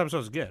 When the first episode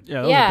was good. yeah,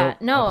 that was a Yeah,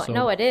 dope no, episode.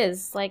 no, it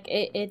is. Like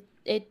it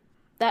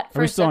that first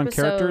Are we still on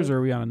episode, characters, or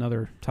are we on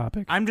another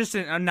topic? I'm just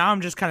now.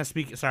 I'm just kind of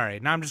speaking. Sorry,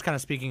 now I'm just kind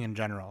of speaking in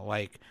general,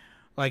 like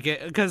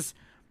it, because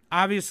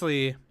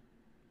obviously,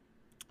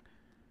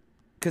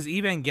 because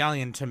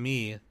Evangelion to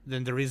me,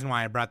 then the reason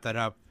why I brought that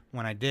up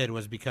when I did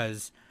was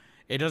because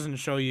it doesn't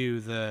show you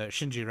the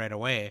Shinji right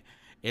away.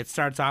 It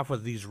starts off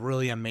with these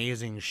really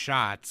amazing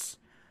shots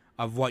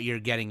of what you're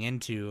getting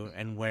into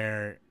and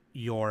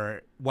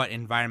what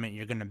environment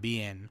you're gonna be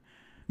in.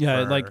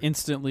 Yeah, it like for-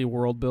 instantly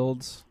world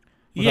builds.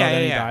 Without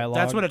any dialogue.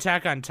 That's what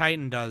Attack on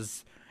Titan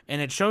does,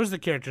 and it shows the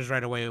characters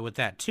right away with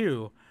that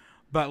too.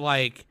 But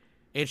like,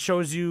 it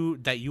shows you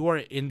that you are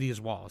in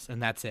these walls,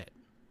 and that's it.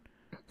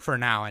 For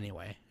now,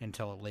 anyway,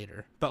 until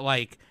later. But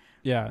like,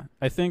 Yeah,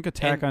 I think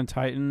Attack And- on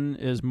Titan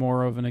is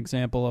more of an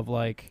example of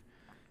like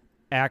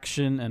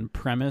action and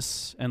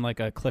premise and like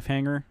a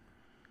cliffhanger,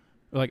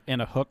 like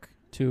and a hook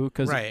too.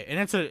 Cause right, and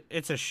it's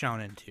a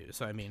shonen too.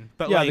 So I mean,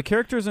 but yeah, like, the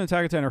characters in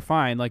Attack on Titan are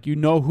fine. Like you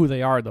know who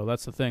they are though.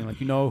 That's the thing. Like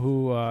you know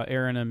who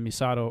Eren and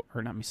Misato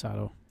or not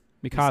Misato,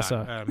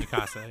 Mikasa.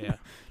 Mikasa, yeah.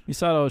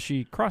 Misato,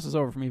 she crosses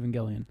over from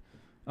Evangelion.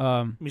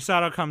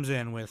 Misato comes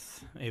in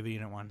with Ava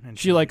Unit 1, and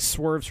She like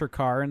swerves her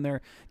car in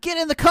there. Get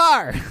in the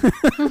car.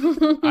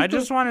 I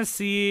just want to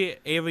see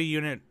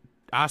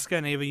Asuka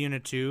and Ava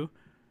Unit 2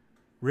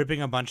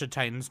 ripping a bunch of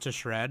Titans to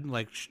shreds,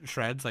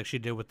 like she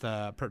did with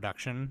the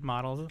production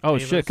models. Oh Avas.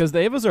 shit! Because the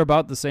Avas are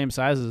about the same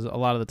size as a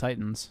lot of the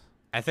Titans.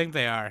 I think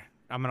they are.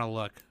 I'm gonna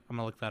look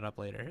that up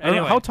later. I don't know,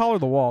 Anyway, how tall are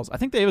the walls? I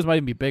think the Avas might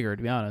even be bigger,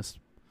 to be honest.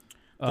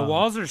 the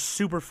walls are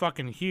super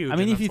fucking huge. I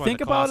mean, and if you that's why think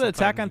the about it, Colossal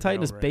Attack on Titans Titan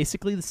get is over it.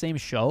 basically the same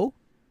show.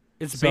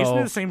 It's so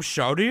basically the same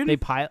show, dude. They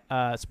pilot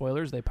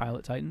spoilers. They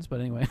pilot Titans,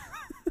 but anyway.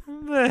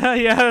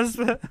 Yes.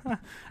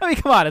 I mean,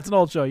 come on, it's an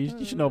old show.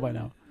 You should know by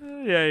now.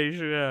 Yeah, you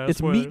should. Yeah, It's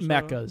spoilers, meat so.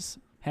 mechas.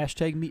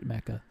 Hashtag meat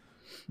mecha.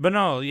 But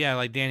no, yeah,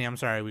 like Danny, I'm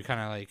sorry, we kind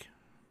of like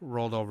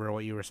rolled over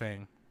what you were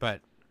saying, but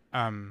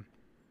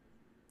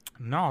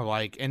no,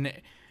 like, and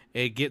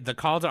the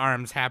call to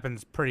arms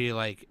happens pretty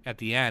like at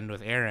the end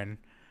with Eren,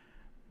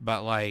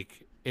 but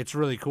like it's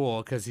really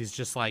cool because he's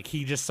just like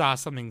he just saw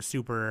something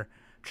super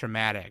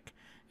traumatic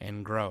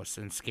and gross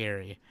and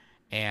scary,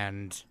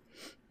 and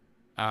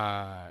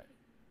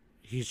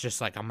he's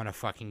just like, I'm gonna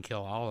fucking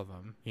kill all of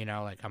them, you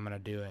know, like I'm gonna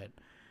do it.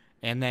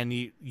 And then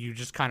you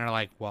just kind of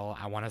like, well,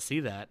 I want to see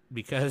that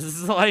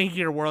because like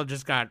your world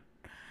just got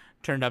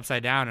turned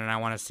upside down, and I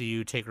want to see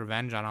you take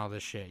revenge on all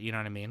this shit. You know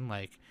what I mean?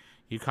 Like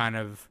you kind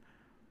of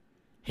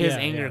his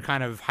anger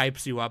kind of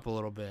hypes you up a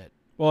little bit.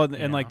 Well,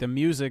 and like know? the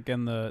music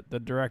and the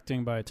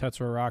directing by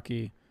Tetsuo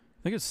Araki.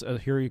 I think it's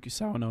Hiroyuki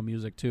Sawano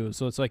music too.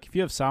 So it's like if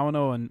you have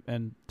Sawano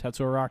and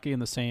Tetsuo Araki in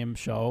the same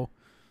show,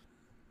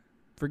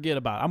 forget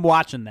about it. I'm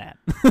watching that.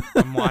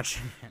 I'm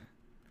watching it.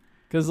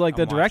 Because like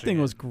the I'm watching directing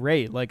it. was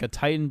great. Like a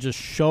Titan just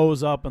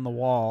shows up in the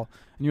wall,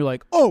 and you're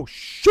like, "Oh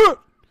shit!"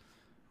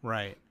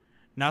 Right.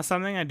 Now,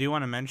 something I do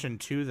want to mention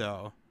too,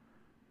 though,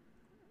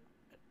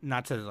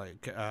 not to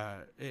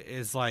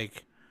is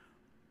like,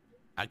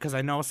 because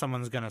I know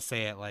someone's gonna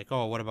say it like,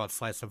 "Oh, what about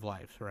slice of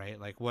life?" Right?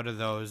 Like, what are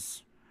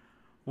those?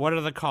 What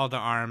are the call to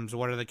arms?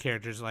 What are the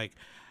characters like?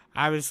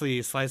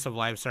 Obviously, slice of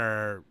lives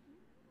are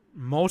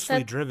mostly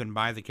That- driven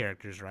by the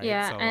characters, right?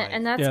 Yeah, So,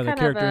 and that's Yeah, the kind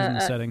characters of and the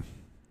setting.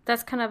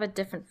 that's kind of a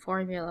different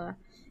formula,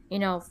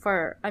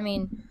 for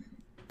the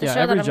Yeah, show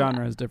every that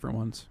genre has different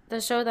ones. the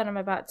show that I'm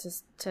about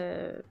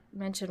to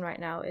mention right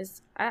now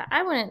is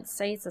I wouldn't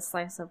say it's a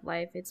slice of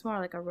life. It's more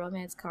like a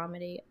romance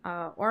comedy,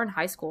 or in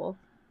high school.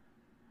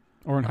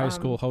 Or in High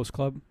School Host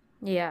Club.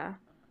 Yeah,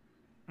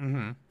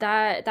 mm-hmm.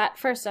 that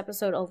first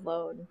episode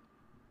alone,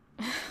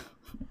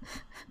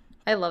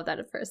 I love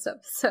that first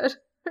episode.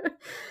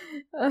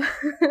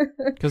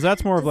 Because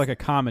that's more of like a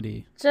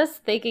comedy.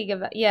 Just thinking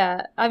about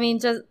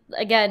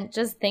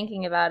just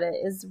thinking about it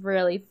is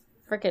really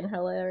freaking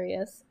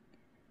hilarious.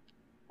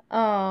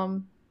 How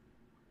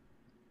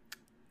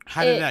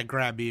did It- that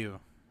grab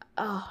you?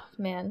 Oh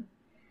man.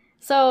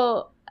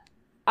 So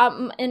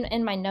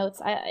in my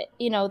notes, I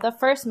the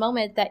first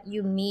moment that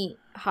you meet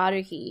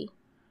Haruhi,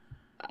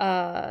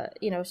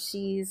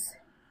 she's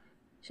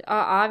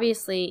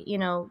obviously,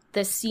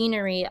 the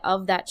scenery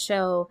of that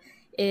show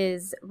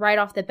is right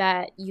off the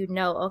bat,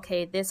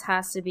 okay, this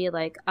has to be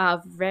like a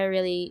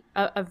very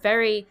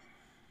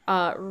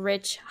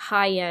rich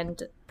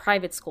high-end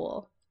private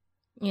school.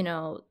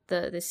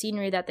 The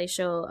scenery that they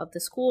show of the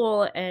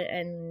school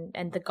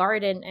and the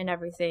garden and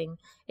everything,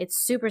 it's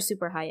super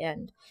super high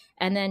end.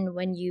 And then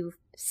when you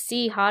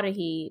see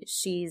Haruhi,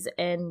 she's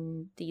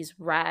in these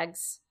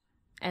rags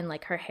and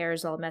like her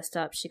hair's all messed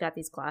up, she got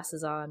these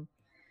glasses on.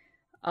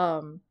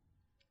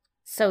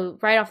 So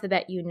right off the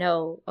bat,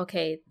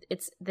 okay,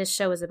 this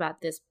show is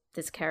about this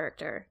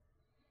character.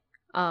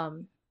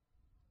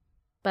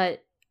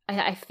 But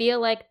I feel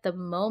like the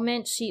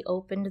moment she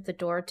opened the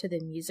door to the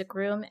music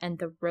room and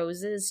the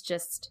roses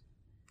just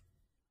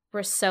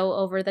were so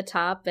over the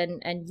top,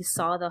 and you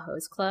saw the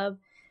host club,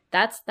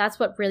 that's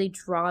what really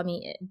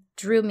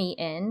drew me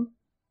in.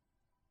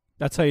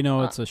 That's how you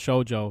know it's a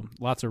shoujo.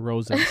 Lots of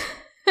roses.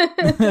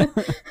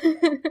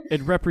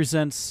 It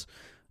represents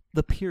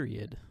the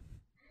period.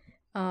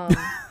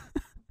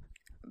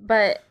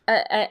 But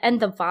and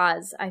the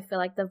vase, I feel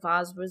like the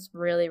vase was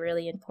really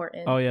really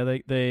important. Oh yeah,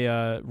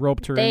 they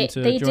roped her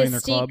into joining their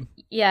club.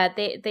 Yeah,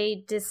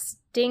 they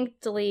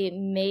distinctly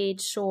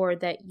made sure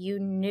that you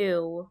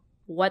knew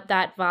what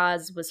that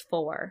vase was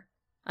for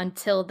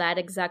until that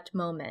exact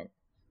moment.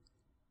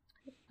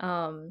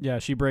 Yeah,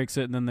 she breaks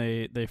it, and then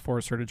they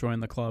force her to join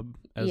the club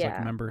as like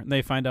Yeah. a member. And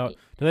they find out.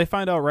 Do they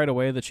find out right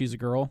away that she's a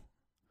girl,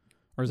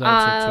 or is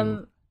that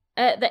episode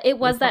 2? It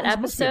was that It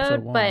must be episode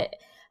episode, 1. but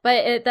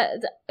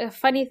the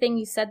funny thing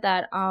you said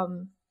that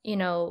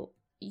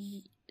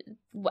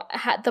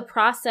the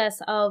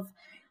process of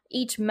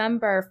each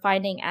member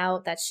finding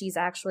out that she's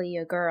actually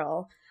a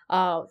girl,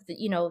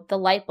 the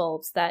light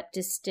bulbs that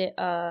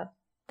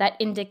that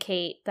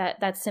indicate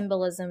that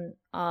symbolism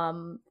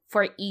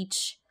for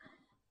each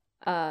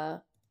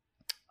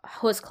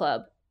host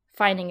club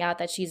finding out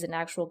that she's an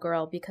actual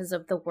girl because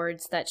of the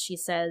words that she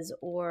says,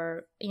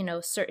 or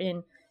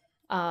certain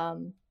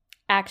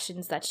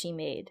actions that she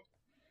made.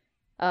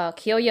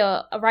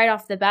 Kyoya right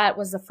off the bat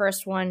was the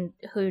first one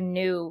who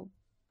knew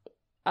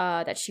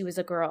that she was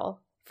a girl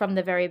from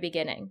the very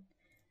beginning.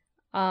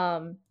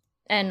 And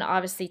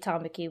obviously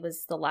Tamaki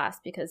was the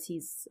last because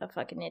he's a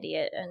fucking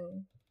idiot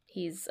and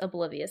he's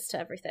oblivious to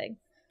everything.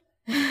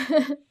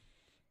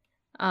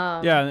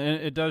 Yeah,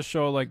 and it does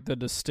show like the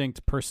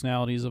distinct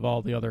personalities of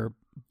all the other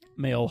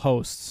male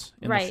hosts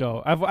in the Right.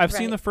 show. I've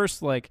seen Right. the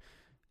first like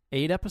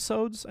 8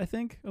 episodes, I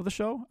think, of the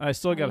show. I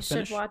still got to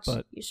finish,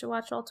 but You should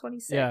watch all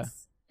 26. Yeah.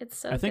 It's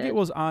so I think good. it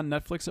was on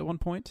Netflix at one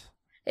point.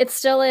 It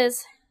still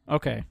is.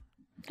 Okay,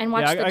 And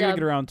watch yeah, the I gotta dub.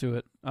 get around to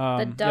it.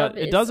 dub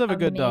it is does have a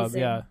good dub.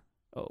 amazing. Yeah,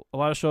 a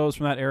lot of shows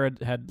from that era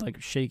had like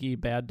shaky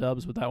bad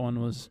dubs, but that one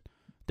was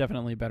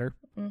definitely better.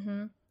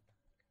 Mm-hmm.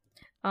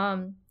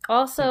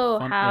 Also,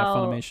 Like how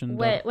Funimation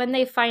dub. when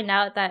they find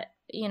out that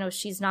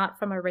she's not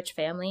from a rich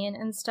family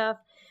and stuff,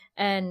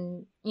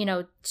 and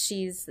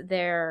she's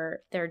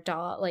their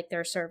dog, like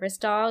their service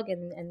dog,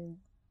 and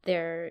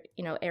their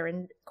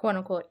errand, quote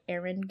unquote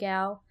errand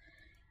gal.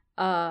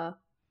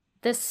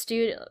 The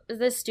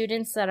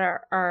students that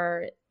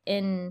are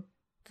in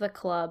the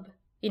club,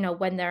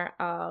 when they're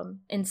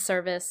in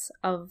service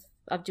of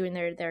doing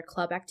their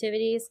club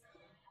activities,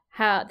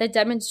 how the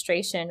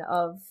demonstration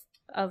of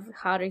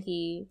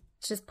Haruhi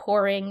just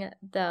pouring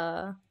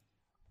the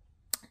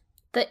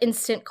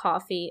instant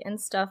coffee and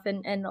stuff,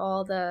 and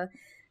all the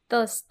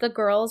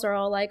girls are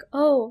all like,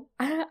 oh,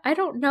 I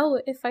don't know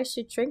if I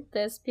should drink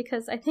this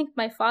because I think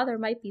my father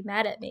might be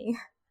mad at me.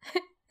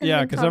 And Yeah,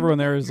 then because Tom- everyone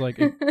there is like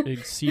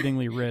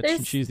exceedingly rich, They're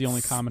and she's the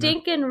only commoner.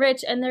 stinking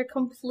rich, and they're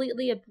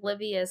completely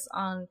oblivious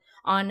on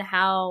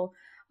how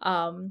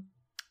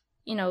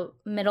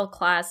middle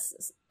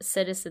class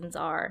citizens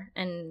are,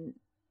 and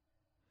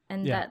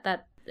and Yeah.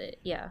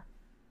 yeah.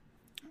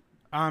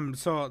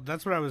 So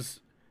that's what I was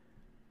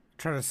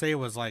trying to say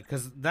was like,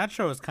 because that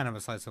show is kind of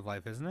a slice of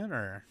life, isn't it?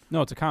 Or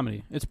No, it's a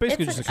comedy. It's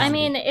basically just a I comedy.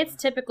 mean, it's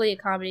typically a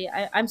comedy.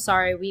 I'm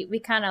sorry, we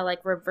kind of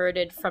like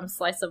reverted from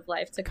slice of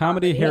life to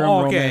comedy, comedy. harem,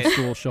 Oh, okay. romance,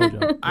 school, shoujo.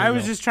 There I you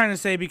was go. just trying to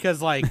say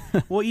because like,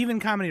 well, even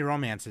comedy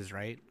romances,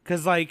 right?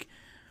 Because like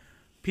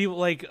people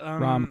like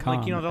Rom-com,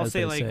 like they'll as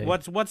say they like say.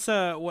 what's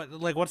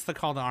the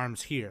call to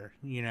arms here,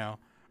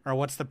 or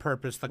what's the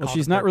purpose? Well,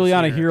 she's not really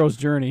on a hero's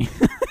journey.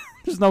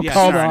 There's no Yeah,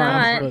 call she's to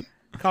not. arms.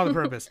 call to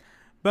purpose.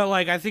 But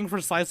like I think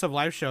for slice of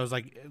life shows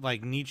like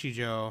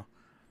Nichijou,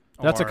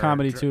 But that's a or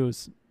comedy too.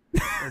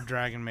 or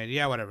Dragon Maid,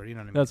 yeah, whatever, you know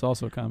what I mean. That's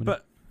also a comedy.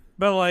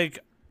 But like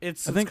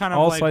it's I think kind of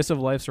all like slice of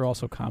lives are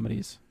also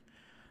comedies.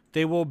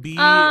 they will be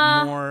more.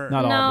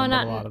 Not all no, of them,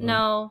 but a lot not of them.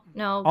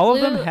 no. All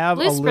of them have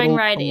Blue a Spring little-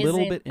 Ride a little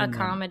isn't bit in a them.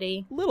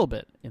 comedy. A little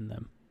bit in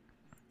them.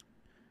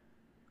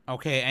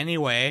 Okay.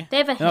 Anyway. They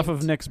have a Enough hint.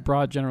 of Nick's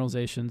broad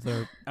generalizations.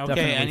 They're Okay.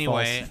 definitely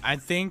Anyway, false. I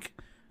think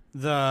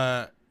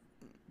the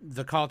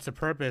call to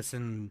purpose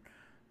and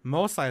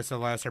most slice of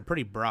lives are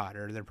pretty broad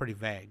or they're pretty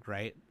vague,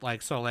 right?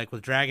 Like so, like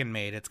with Dragon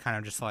Maid, it's kind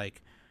of just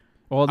like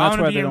Well, I that's want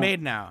to why be they your don't.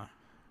 maid now.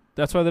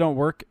 That's why they don't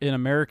work in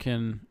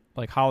American,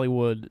 like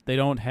Hollywood. They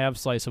don't have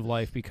slice of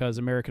life because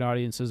American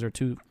audiences are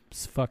too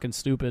fucking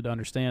stupid to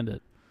understand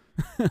it.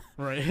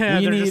 Right?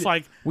 Yeah, they're just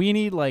like, We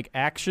need like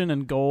action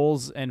and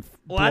goals and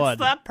blood. what's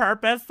the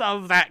purpose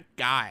of that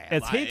guy?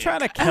 Is he Like- trying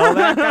to kill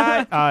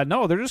that guy?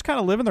 No, they're just kind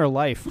of living their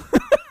life.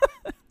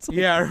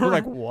 Yeah, We're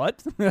like,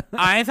 what?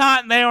 I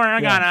thought they were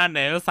Yeah.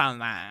 gonna do something.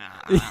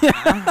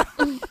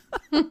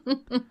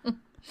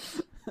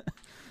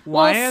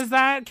 Why Well, is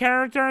that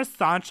character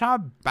such a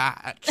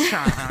bitch?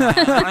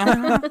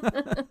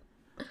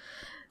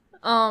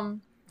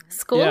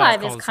 School Yeah, Life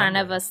it's is called kind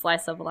of something. a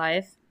slice of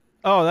life.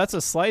 Oh, that's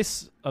a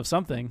slice of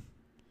something.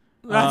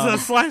 That's a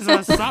slice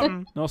of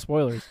something. No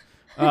spoilers.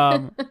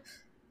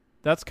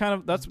 That's kind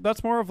of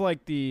that's more of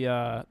like the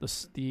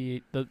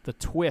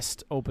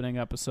twist opening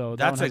episode.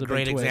 That That's one a has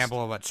great big twist.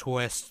 example of a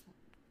twist.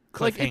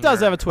 Like it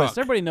does have a cliffhanger twist. hook.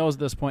 Everybody knows at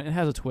this point it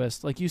has a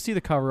twist. Like you see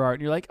the cover art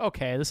and you're like,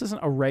 okay, this isn't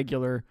a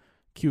regular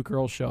cute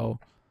girl show.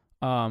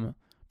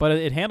 But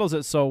it handles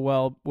it so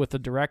well with the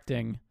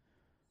directing.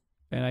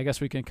 And I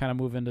guess we can kind of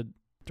move into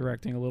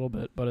directing a little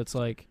bit, but it's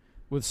like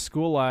with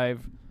School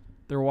Live,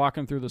 they're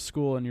walking through the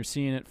school and you're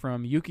seeing it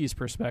from Yuki's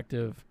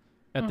perspective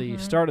at the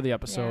start of the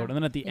episode. Yeah. And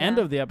then at the end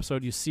Yeah. of the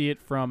episode, you see it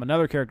from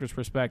another character's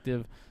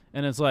perspective.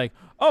 And it's like,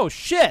 oh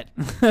shit,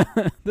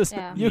 this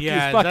Yeah. Yuki's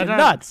Yeah, fucking that-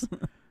 nuts.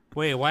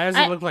 Wait, why does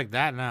it look like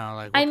that now?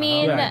 Like, I what the hell?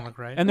 mean- That Yeah. doesn't look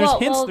right. And there's Well,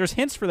 hints. well, There's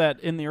hints for that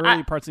in the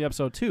early parts of the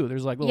episode too.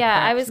 There's like little Yeah,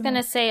 I cracks was in gonna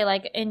it. say,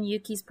 like, in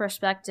Yuki's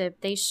perspective,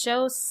 they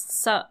show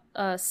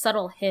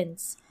subtle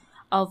hints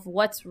of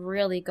what's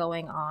really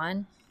going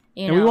on.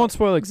 You And know? we won't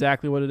spoil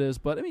exactly what it is,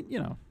 but I mean,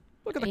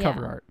 look at the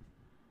cover Yeah. art.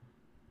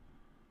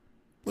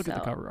 Look at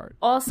the So- cover art.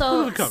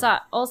 Also, Look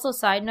up. also,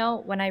 side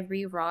note, when I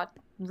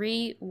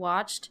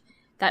rewatched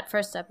that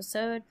first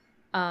episode,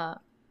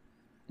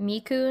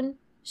 Mikun,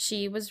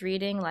 she was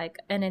reading like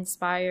an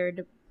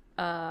inspired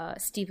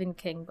Stephen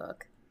King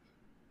book.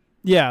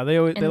 Yeah, they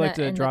in like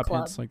the- to in the drop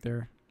club. hints like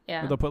there.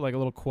 Yeah, They'll put like a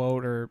little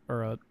quote or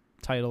a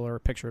title or a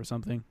picture of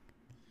something.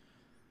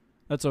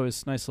 That's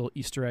always nice little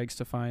Easter eggs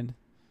to find.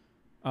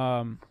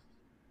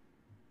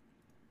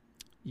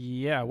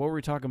 Yeah, what were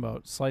we talking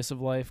about? Slice of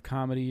life,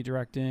 comedy,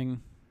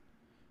 directing.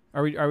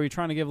 Are we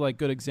trying to give like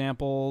good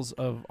examples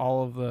of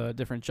all of the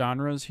different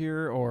genres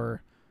here,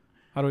 or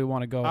how do we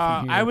want to go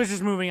from here? I was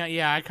just moving on.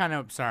 Yeah, I kind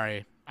of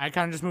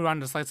just moved on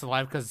to slice of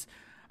life because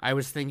I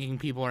was thinking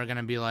people are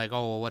gonna be like,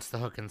 oh, well, what's the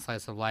hook in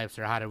slice of life?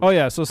 Or how do? Oh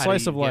yeah, so how do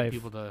slice you of get life.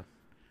 People to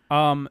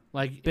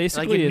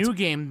Basically, like in it's- New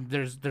Game,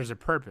 there's a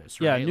purpose.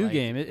 Yeah, Right? new Like,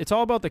 game. It's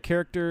all about the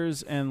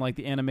characters and like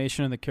the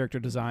animation and the character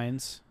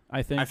designs.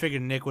 I think. I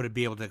figured Nick would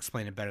be able to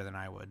explain it better than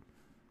I would,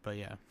 but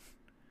yeah.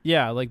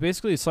 Yeah, like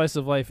basically slice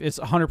of life. It's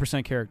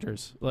 100%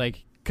 characters.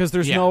 Like because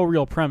there's Yeah. no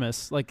real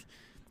premise. Like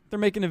they're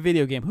making a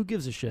video game. Who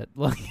gives a shit?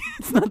 Like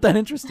it's not that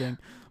interesting.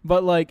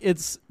 But like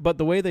but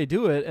the way they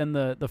do it and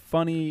the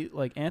funny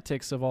like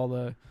antics of all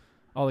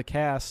the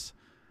cast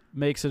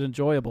makes it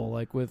enjoyable.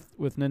 Like with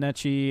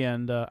Nenechi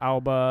and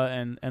Alba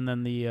and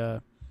then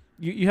the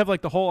you have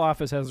like the whole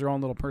office has their own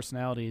little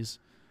personalities.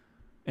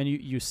 And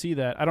you see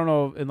that. I don't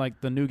know in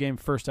like the new game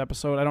first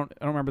episode. I don't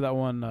remember that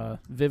one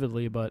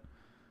vividly, but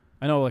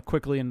I know like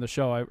quickly in the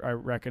show I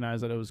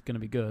recognized that it was going to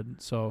be good.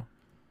 So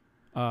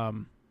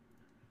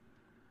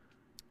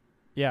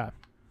yeah.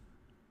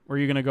 Were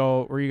you going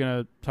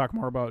to talk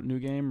more about new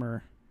game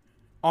or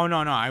Oh no,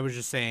 I was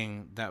just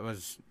saying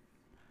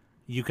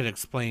you could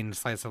explain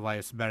slice of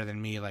life better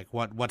than me. Like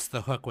what's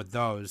the hook with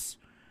those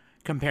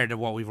compared to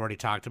what we've already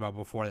talked about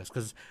before this?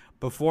 Because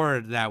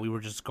before that we were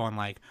just going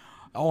like,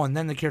 oh, and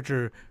then the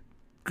character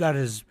got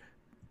his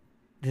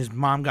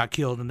mom got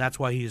killed, and that's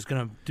why he's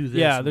gonna do this.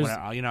 Yeah, and there's-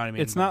 whatever, you know what I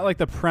mean? it's not like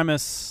the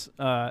premise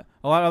a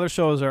lot of other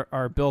shows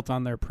are built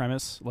on their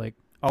premise like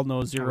I'll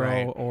Know Zero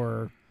Right.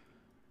 or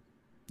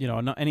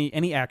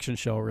any action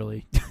show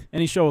really.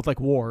 Any show with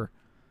like war.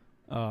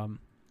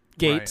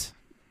 Gate. Right.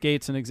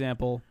 Gate's an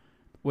example,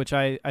 which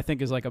I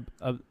think is like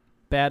a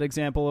bad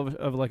example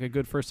of like a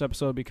good first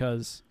episode,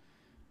 because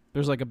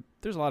there's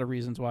a lot of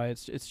reasons why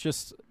it's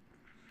just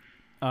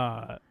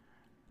I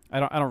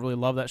don't really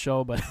love that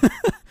show, but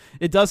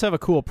it does have a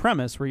cool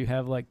premise where you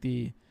have like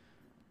the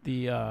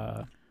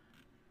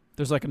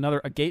there's like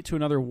a gate to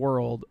another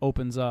world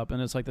opens up,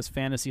 and it's like this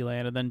fantasy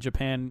land, and then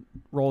Japan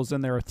rolls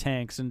in there with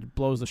tanks and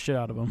blows the shit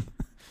out of them.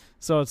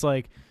 So it's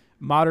like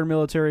modern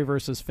military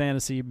versus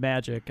fantasy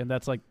magic, and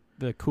that's like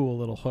the cool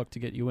little hook to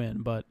get you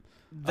in. But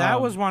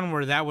That was one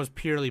where that was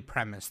purely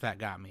premise that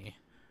got me.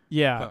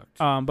 yeah.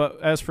 Hooked.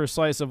 But as for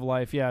slice of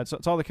life, yeah,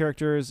 it's all the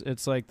characters.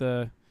 It's like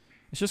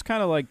it's just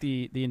kind of like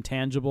the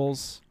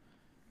intangibles.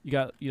 You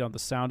got the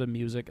sound of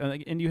music,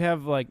 and you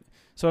have like.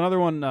 So another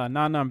one, Nan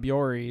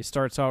Biori,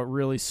 starts out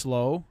really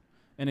slow,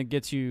 and it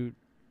gets you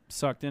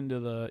sucked into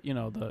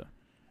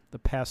the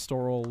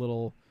pastoral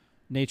little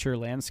nature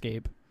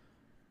landscape.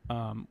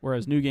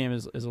 Whereas New Game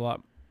is a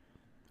lot,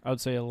 I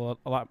would say a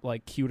lot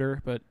like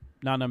cuter, but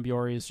Nan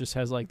Biori just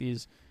has like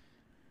these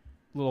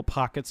little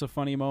pockets of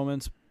funny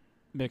moments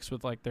mixed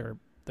with like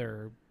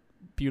their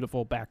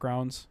beautiful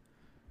backgrounds.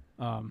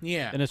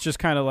 Yeah. And it's just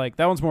kind of like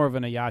that one's more of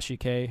an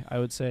Ayashike, I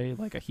would say,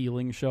 like a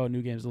healing show.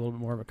 New Game's a little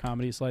bit more of a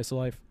comedy slice of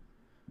life.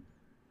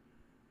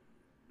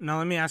 Now,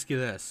 let me ask you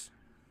this.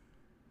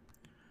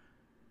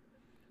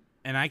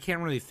 And I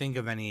can't really think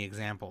of any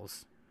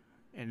examples.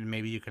 And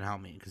maybe you can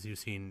help me, because you've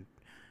seen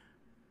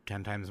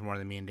 10 times more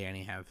than me and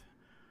Danny have.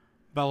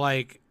 But,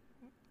 like,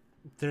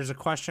 there's a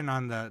question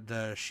on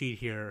the sheet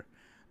here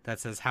that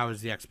says, how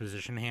is the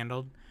exposition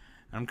handled?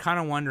 And I'm kind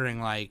of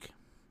wondering, like,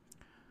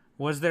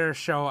 was there a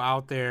show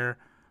out there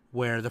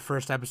where the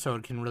first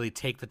episode can really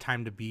take the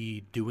time to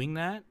be doing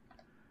that?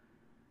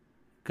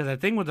 Because I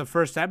think with the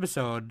first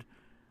episode,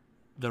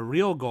 the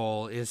real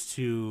goal is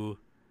to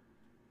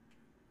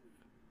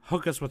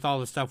hook us with all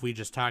the stuff we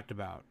just talked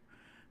about.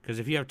 Because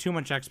if you have too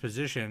much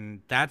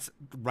exposition, that's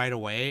right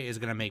away is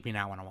going to make me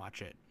not want to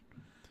watch it.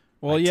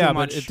 Well, like, yeah,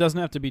 but it doesn't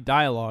have to be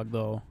dialogue,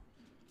 though.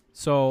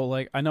 So,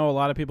 like, I know a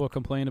lot of people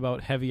complain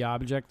about heavy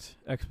object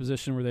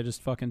exposition where they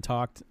just fucking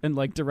talked and,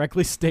 like,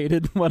 directly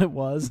stated what it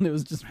was, and it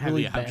was just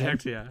really Heavy bad.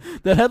 object, yeah.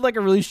 That had, like,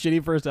 a really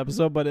shitty first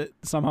episode, but it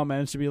somehow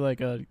managed to be, like,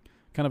 a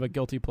kind of a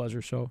guilty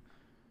pleasure show.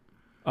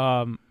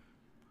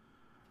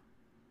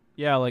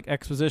 Yeah, like,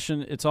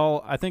 exposition, it's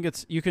all... I think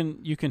it's... You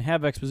can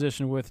have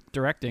exposition with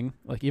directing.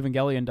 Like,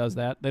 Evangelion does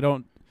that. They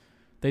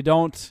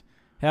don't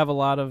have a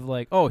lot of,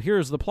 like, oh,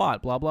 here's the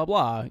plot, blah, blah,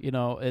 blah. You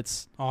know,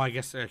 it's... Oh, I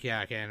guess,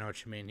 yeah, okay, I know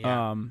what you mean,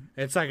 yeah.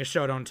 It's like a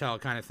show, don't tell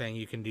kind of thing.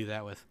 You can do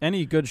that with...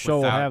 Any good show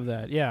will without- have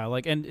that, yeah.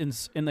 Like, and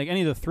like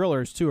any of the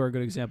thrillers, too, are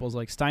good examples,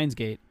 like Steins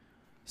Gate.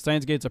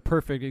 Steins Gate's a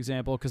perfect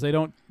example because they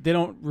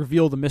don't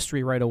reveal the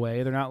mystery right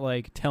away. They're not,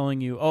 like,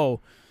 telling you, oh,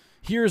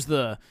 here's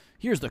the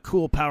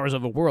cool powers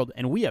of a world,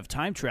 and we have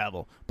time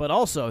travel, but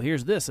also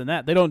here's this and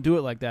that. They don't do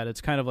it like that. It's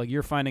kind of like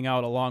you're finding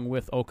out along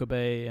with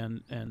Okabe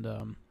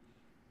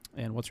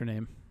and what's her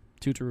name?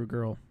 Tutoru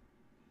girl.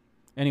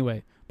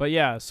 Anyway, but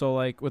yeah, so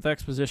like with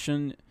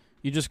exposition,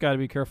 you just got to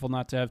be careful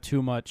not to have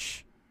too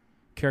much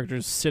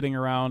characters sitting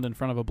around in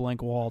front of a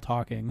blank wall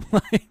talking.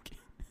 Like,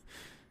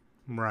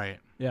 Right.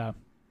 yeah.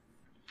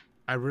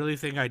 I really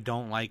think I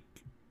don't like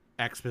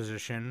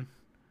exposition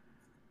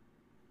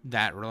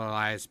that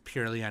relies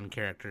purely on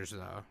characters,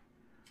 though.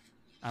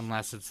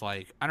 Unless it's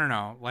like, I don't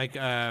know, like,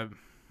 or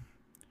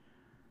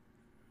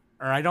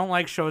I don't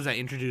like shows that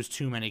introduce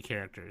too many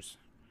characters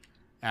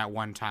at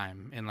one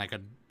time. In like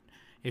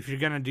if you're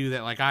gonna do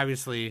that, like,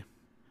 obviously,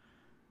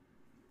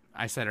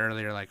 I said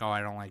earlier, like, oh,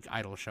 I don't like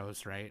idol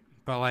shows, right?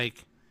 But,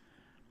 like,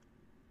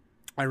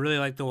 I really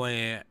like the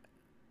way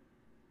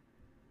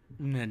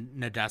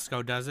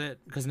Nadesco does it,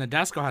 because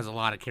Nadesco has a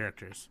lot of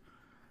characters.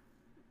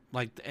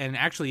 Like, and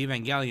actually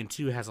Evangelion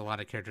 2 has a lot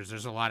of characters.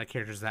 There's a lot of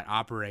characters that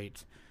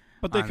operate.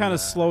 But they on kind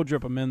of the- slow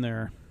drip them in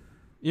there.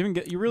 You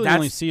really That's-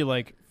 only see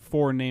like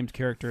 4 named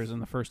characters in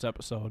the first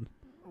episode.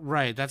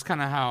 Right, that's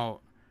kind of how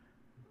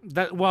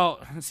that. Well,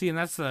 see, and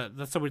that's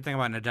the weird thing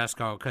about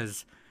Nadesco,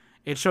 because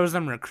it shows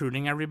them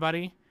recruiting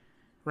everybody,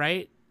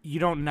 right? You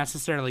don't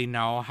necessarily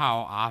know how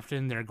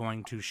often they're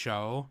going to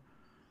show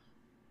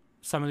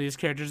some of these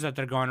characters that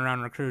they're going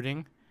around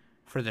recruiting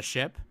for the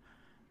ship.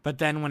 But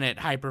then when it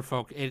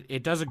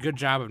it does a good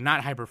job of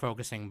not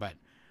hyper-focusing, but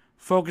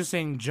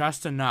focusing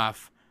just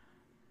enough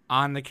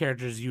on the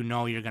characters you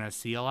know you're going to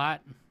see a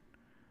lot,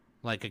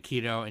 like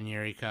Akito and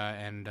Eureka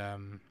and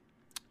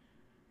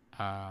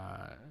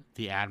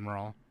the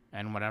Admiral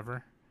and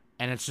whatever.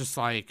 And it's just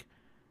like,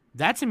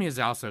 that to me is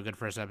also a good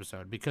first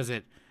episode, because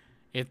it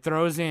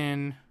throws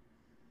in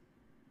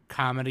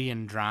comedy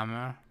and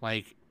drama,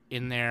 like,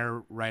 in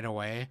there right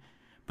away,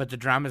 but the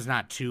drama's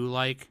not too,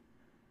 like,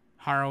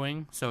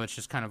 harrowing, so it's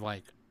just kind of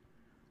like,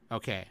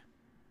 okay,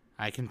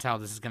 I can tell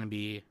this is going to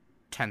be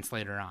tense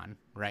later on,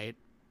 right?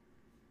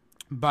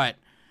 But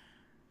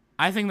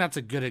I think that's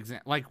a good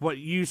example. Like, what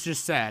you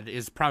just said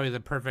is probably the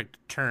perfect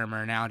term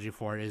or analogy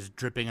for it, is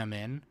dripping them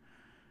in.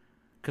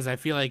 Because I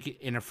feel like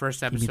in a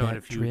first me episode, that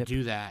if you drip.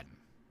 do that,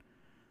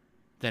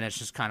 then it's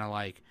just kind of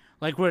like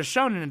Like with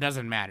Shonen, it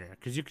doesn't matter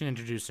because you can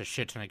introduce a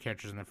shit ton of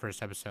characters in the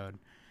first episode.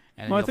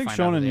 And Well, I you'll think find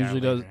out who Shonen they are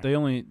usually does.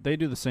 later. They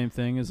do the same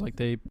thing. Is like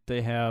they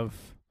have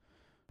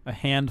a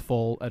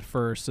handful at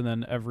first, and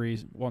then every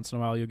once in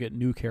a while you'll get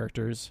new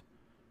characters.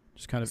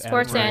 Just kind of Sports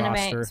added to the anime.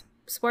 roster.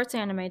 Sports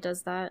anime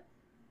does that.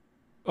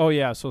 Oh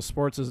yeah, so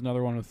sports is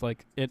another one with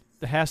like it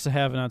has to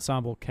have an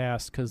ensemble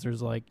cast because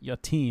there's like a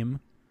team,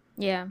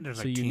 Yeah. There's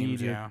so like you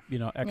teams, need yeah.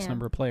 X Yeah.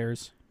 number of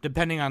players.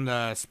 Depending on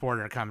the sport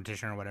or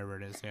competition or whatever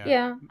it is, yeah.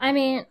 Yeah. I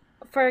mean,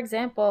 for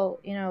example,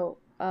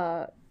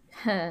 Yaomushi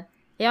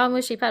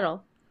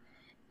Pedal.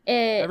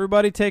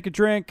 Everybody take a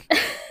drink.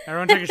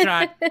 Everyone take a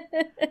shot.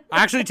 I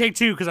actually take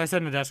 2 because I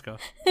said Nadesco.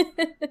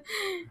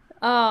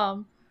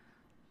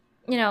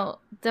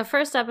 The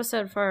first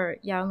episode for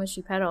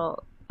Yaomushi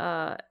Pedal,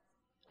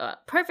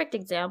 perfect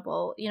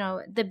example.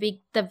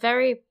 The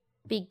very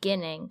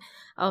beginning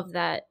of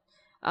that,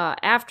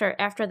 after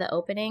the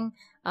opening,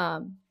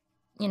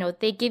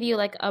 they give you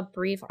like a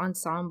brief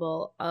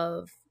ensemble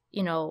of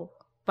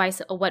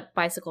what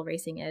bicycle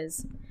racing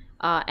is,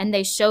 and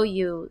they're showing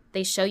you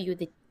the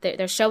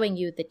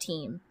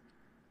team,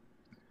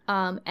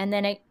 and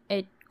then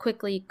it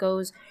quickly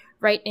goes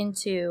right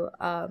into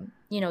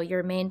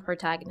your main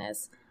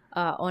protagonist,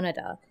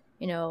 Onoda.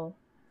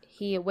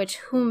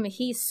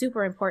 He's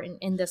super important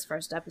in this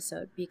first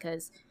episode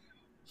because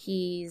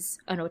he's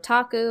an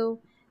otaku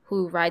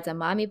who rides a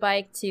mommy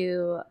bike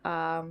to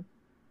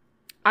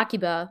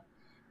Akiba,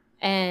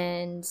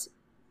 and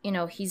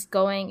he's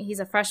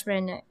a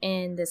freshman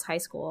in this high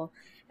school,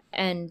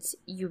 and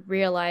you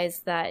realize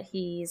that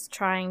he's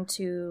trying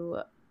to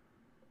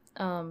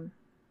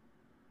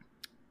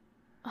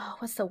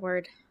what's the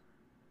word?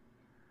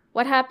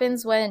 What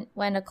happens when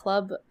a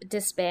club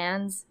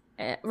disbands?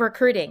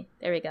 Recruiting.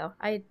 There we go.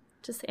 I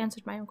just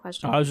answered my own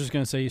question. I was just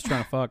gonna say he's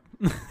trying to fuck.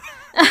 You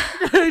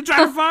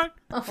trying to fuck?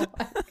 Oh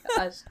my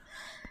gosh.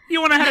 You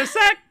want to have a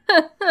sec?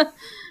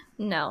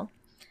 No.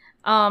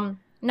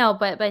 No,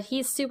 but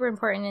he's super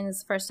important in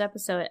this first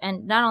episode,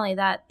 and not only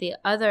that, the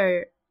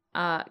other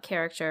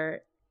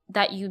character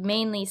that you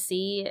mainly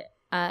see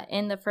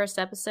in the first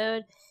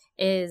episode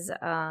is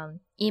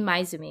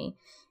Imaizumi,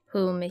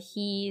 whom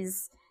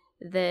he's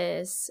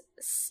this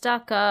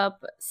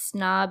stuck-up,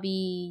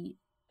 snobby,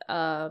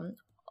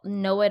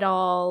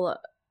 know-it-all,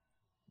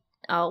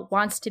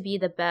 wants to be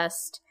the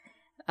best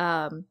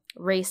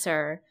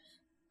racer.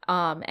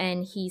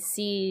 And he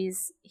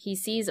sees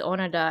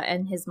Onoda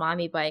and his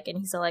mommy bike, and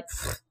he's like,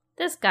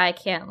 this guy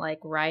can't like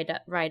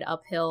ride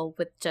uphill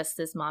with just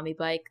this mommy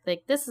bike.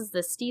 Like, this is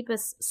the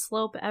steepest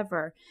slope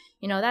ever.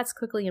 That's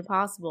quickly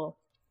impossible.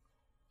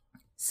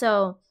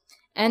 So,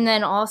 and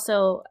then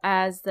also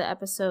as the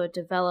episode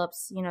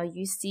develops,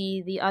 you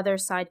see the other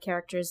side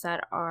characters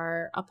that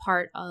are a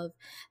part of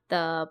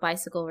the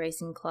bicycle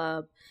racing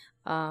club.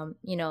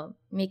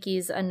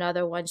 Miki's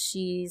another one.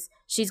 She's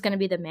going to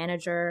be the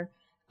manager.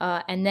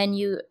 And then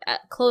you,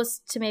 close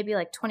to maybe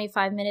like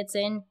 25 minutes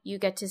in, you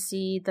get to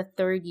see the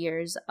third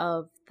years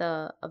of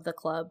the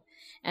club,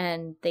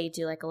 and they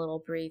do like a little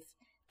brief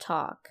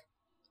talk.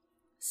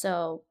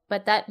 So,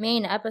 but that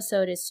main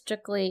episode is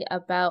strictly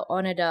about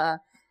Onoda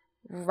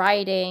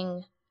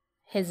riding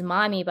his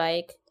mommy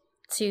bike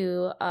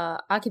to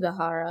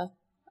Akibahara.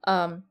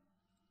 I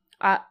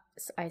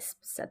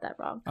said that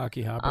wrong.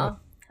 Akihabara.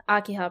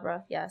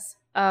 Akihabara, yes.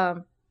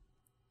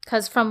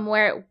 Because from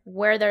where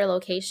their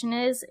location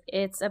is,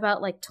 it's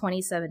about like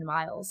 27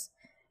 miles.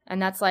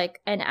 And that's like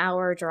an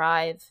hour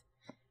drive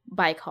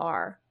by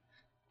car.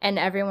 And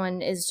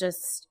everyone is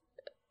just...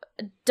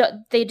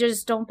 they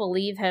just don't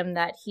believe him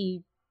that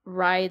he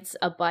rides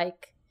a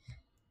bike.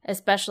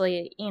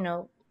 Especially,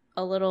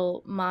 a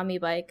little mommy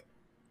bike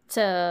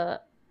to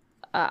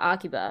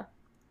Akiba.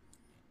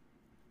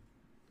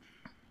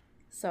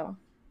 So.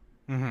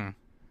 Mm-hmm.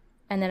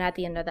 And then at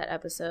the end of that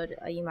episode,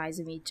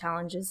 Imaizumi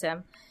challenges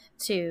him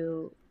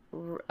to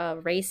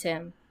race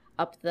him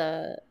up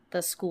the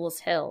school's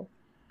hill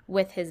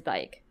with his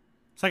bike.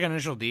 It's like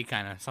Initial D,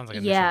 kind of. Sounds like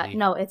Initial D.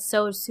 No, it's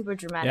so super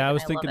dramatic. Yeah, I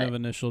was and thinking love of it.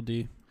 Initial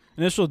D.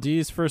 Initial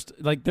D's first,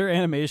 like, their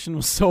animation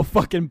was so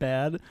fucking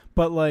bad,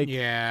 but like,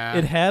 Yeah.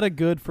 it had a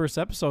good first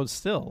episode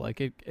still. Like,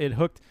 it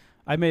hooked.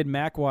 I made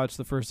Mac watch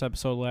the first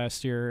episode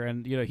last year,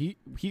 and he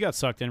got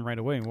sucked in right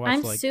away and watched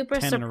I'm like super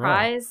 10 in a row.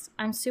 surprised.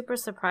 I'm super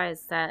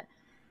surprised that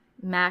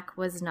Mac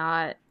was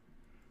not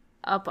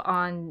up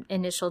on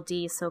Initial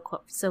D so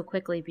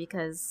quickly,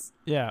 because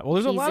Yeah, well,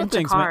 there's a he's lot of into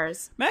things.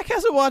 cars. Mac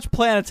hasn't watched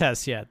Planet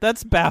Test yet.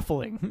 That's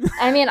baffling.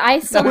 I mean, I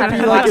still That would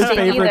haven't be like watched his it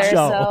favorite either.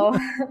 show.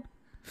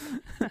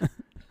 So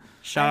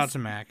Shout out to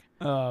Mac.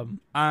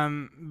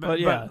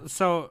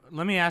 So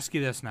let me ask you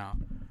this now,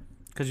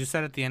 because you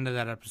said at the end of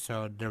that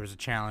episode there was a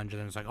challenge, and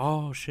then it's like,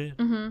 oh shit,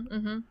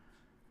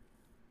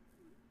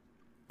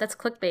 that's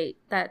clickbait.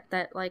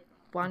 That like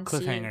wants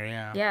cliffhanger, you.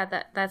 yeah.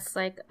 Yeah, that's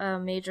like a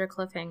major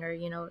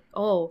cliffhanger.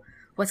 Oh,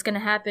 what's gonna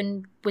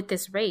happen with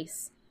this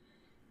race?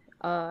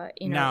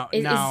 Is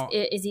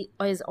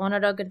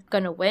Onoda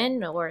gonna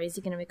win, or is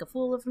he gonna make a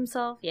fool of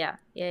himself? Yeah.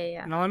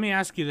 Now let me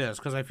ask you this,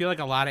 because I feel like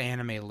a lot of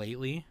anime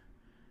lately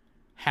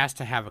has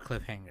to have a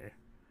cliffhanger.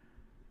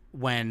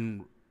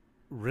 when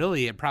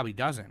really it probably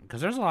doesn't,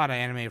 because there's a lot of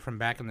anime from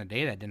back in the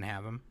day that didn't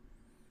have them,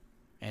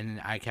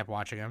 and I kept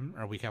watching them,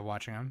 or we kept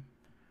watching them.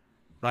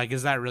 Like,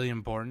 is that really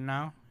important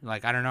now?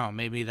 Like, I don't know.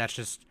 Maybe that's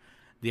just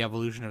the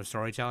evolution of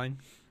storytelling.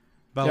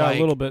 But Yeah, like, a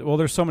little bit. Well,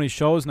 there's so many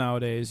shows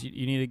nowadays.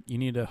 You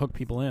need to hook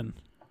people in.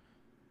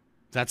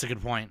 that's a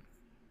good point.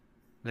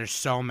 There's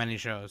so many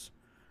shows,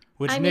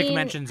 which I Nick mean-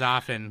 mentions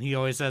often. He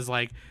always says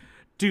like,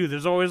 "Dude,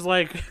 there's always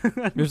like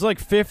There's like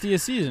 50 a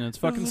season. It's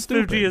fucking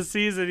stupid. 50 a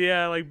season."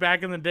 Yeah, like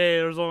back in the day,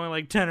 there was only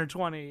like 10 or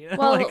 20.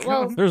 Well, Like,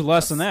 well, There's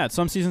less than that.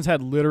 Some seasons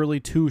had literally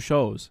 2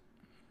 shows.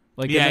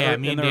 Like yeah, in the, yeah.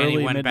 Me in and the Danny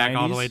early went back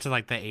all the mid-90s. way to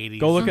like the 80s.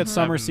 Go look at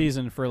summer 7.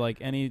 season for like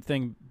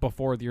anything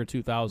before the year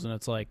 2000.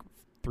 It's like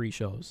 3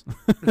 shows.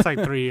 It's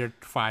like 3 or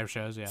 5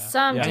 shows. Yeah.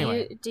 Some Yeah.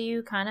 Anyway. do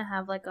you kind of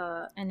have like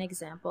an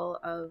example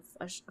of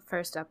a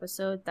first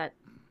episode that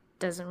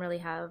doesn't really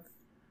have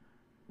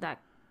that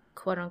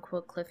quote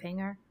unquote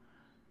cliffhanger?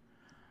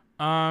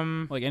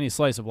 Like any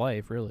slice of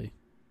life, really.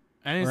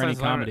 Any or any slice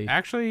of life. comedy.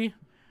 Actually,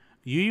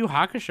 Yu Yu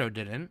Hakusho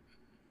didn't.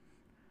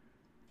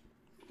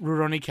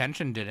 Rurouni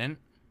Kenshin didn't.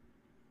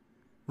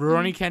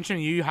 Rurouni Kenshin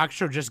and Yu Yu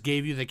Hakusho just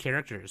gave you the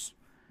characters,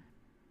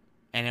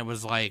 and it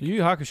was like, Yu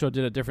Yu Hakusho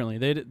did it differently.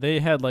 They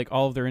had like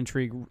all of their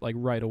intrigue like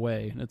right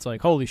away, and it's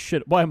like, holy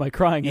shit, why am I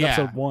crying in Yeah.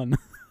 episode 1?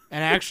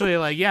 and actually,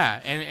 like, yeah,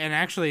 and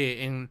actually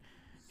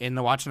in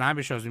the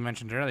Watanabe shows we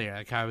mentioned earlier,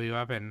 like how we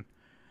up and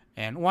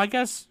well, I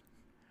guess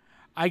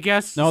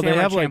No, they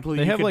Samurai have like Champloo,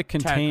 they you have could like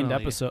contained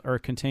technically- episode or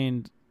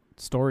contained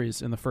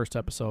stories in the first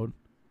episode.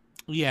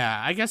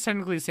 Yeah, I guess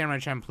technically Samurai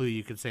Champloo,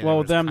 you could say. Well, that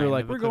with was them, they're kind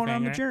like, of a we're going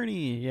on the cliffhanger.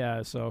 journey.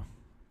 Yeah, so,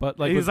 but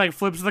like, He's with- like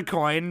flips the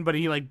coin, but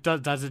he like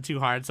does it too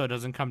hard so it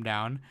doesn't come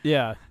down.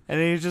 yeah, And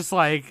then he's just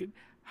like,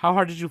 "How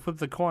hard did you flip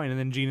the coin?" And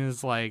then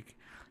Gina's like,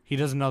 he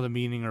doesn't know the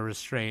meaning or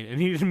restraint, and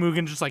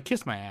Mugen's just like,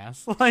 "Kiss my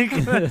ass." Like,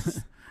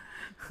 that's-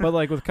 but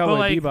like with Cowboy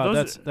like, Bebop,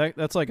 those-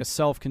 that's like a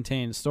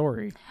self-contained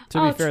story. To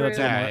Oh, be fair, that's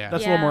true. a little Yeah, more, yeah.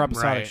 that's a little more Yeah.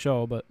 episodic Right.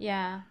 show, but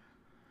Yeah.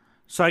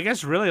 so I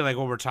guess really like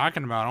what we're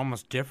talking about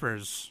almost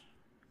differs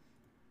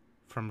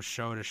from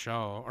show to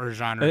show or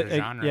genre to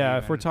genre. yeah,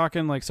 if even. we're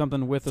talking like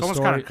something with it's a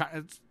almost story, kind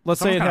of let's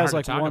say it has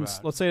like one.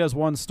 let's say it has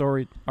one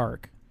story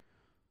arc.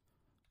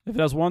 If it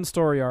has one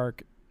story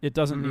arc, it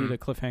doesn't Mhm. need a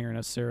cliffhanger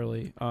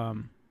necessarily.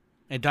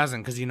 It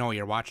doesn't, because you know what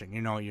you're watching.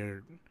 You know what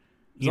you're.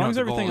 As long as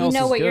everything You else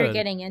know is what you're good,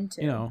 getting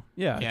into. you know,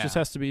 yeah, it Yeah. just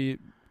has to be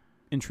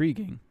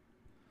intriguing.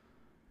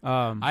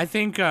 I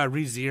think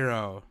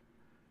ReZero,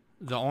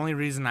 the only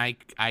reason I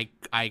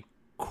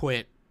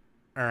quit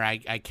or I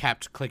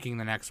kept clicking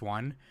the next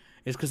one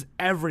is because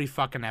every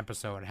fucking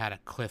episode had a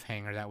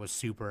cliffhanger that was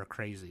super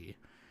crazy.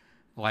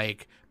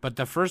 Like, but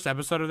the first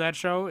episode of that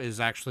show is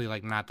actually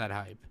like not that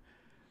hype.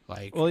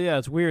 Like, Well, yeah,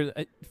 it's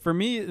weird. For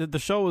me, the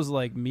show was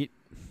like meat.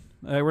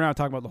 We're not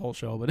talking about the whole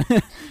show, but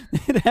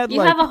it had You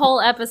like have a whole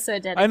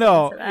episode dedicated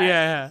know, to that.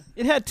 yeah,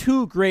 it had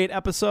 2 great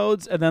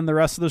episodes, and then the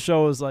rest of the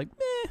show was like,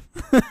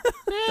 meh.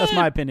 That's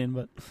my opinion,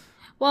 but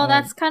Well, Um,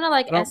 that's kind of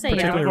like I don't SAO.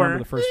 particularly Or- remember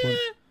the first one.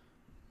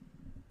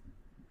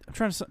 I'm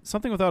trying to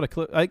something without a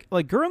cliff.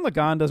 Like Gurren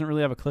Lagann doesn't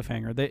really have a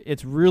cliffhanger.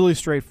 It's really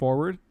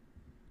straightforward.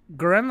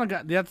 Gurren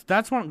Lagann.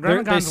 That's one. They Gurren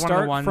Lagann's one of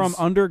start the ones from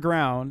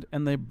underground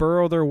and they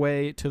burrow their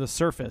way to the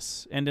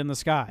surface and in the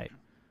sky.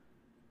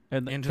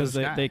 And Into the because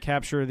sky. they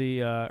capture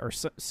the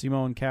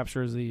Simone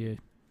captures the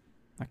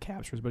not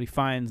captures, but he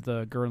finds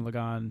the Gurren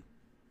Lagann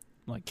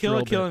like Kill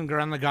drill a Kill bit. and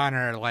Gurren Lagann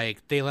are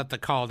like they let the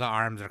call to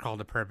arms or call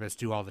to purpose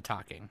do all the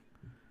talking.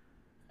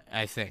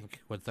 I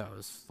think with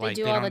those, They like,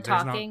 do all the don't-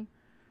 there's no- talking.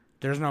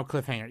 There's no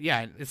cliffhanger.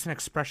 Yeah, it's an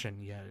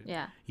expression. Yeah,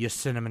 Yeah. you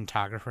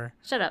cinematographer.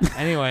 Shut up.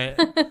 Anyway,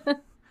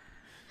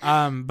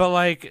 but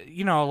like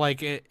you know, like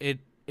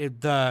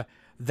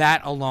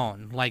that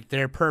alone, like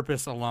their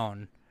purpose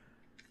alone,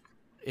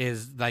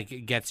 is like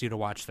it gets you to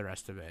watch the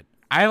rest of it.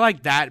 I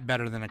like that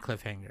better than a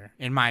cliffhanger,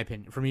 in my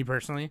opinion. For me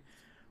personally,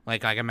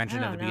 like I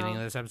mentioned I at the don't beginning know.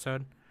 of this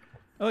episode.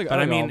 I But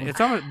I mean, it's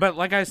almost. But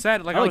like I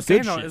said, like I like was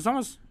saying, good though, shit.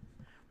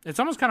 it's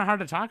almost kind of hard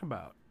to talk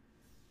about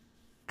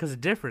because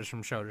it differs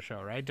from show to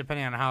show, right?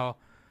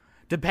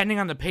 Depending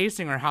on the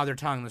pacing or how they're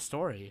telling the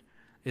story,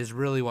 is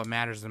really what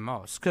matters the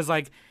most. Because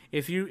like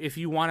if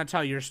you want to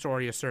tell your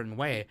story a certain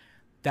way,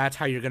 that's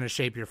how you're gonna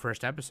shape your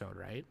first episode,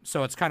 right?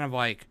 So it's kind of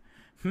like,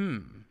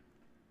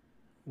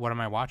 what am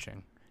I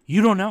watching?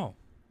 You don't know.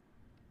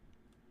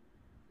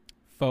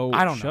 faux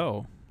I don't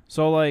show.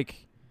 So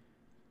like,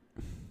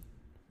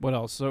 what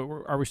else?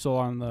 So are we still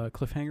on the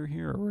cliffhanger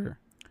here, or we're?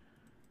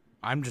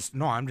 I'm just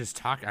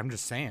talking. I'm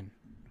just saying.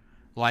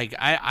 Like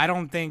I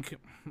don't think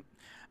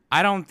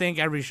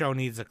every show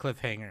needs a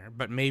cliffhanger,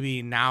 but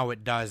maybe now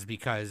it does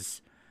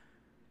because,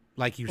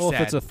 like you Well,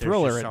 said, if it's a there's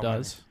thriller, just it so many.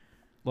 does.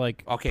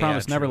 Like Okay,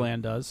 Promise yeah, true.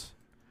 Neverland does.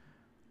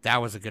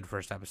 That was a good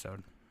first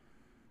episode.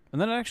 And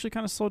then it actually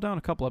kind of slowed down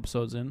a couple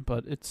episodes in,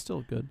 but it's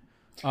still good.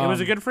 It was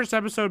a good first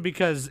episode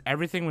because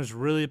everything was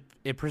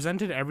it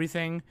presented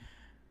everything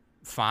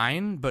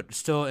fine, but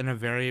still in a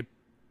very,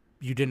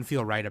 you didn't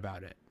feel right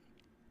about it,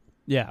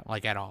 Yeah.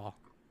 like at all.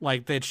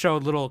 Like they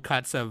showed little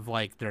cuts of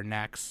like their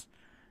necks,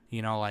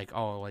 You know, like,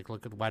 oh, like,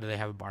 look at, why do they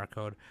have a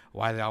barcode?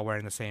 Why are they all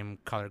wearing the same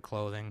colored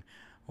clothing?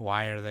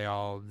 Why are they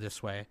all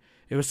this way?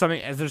 It was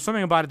something, there's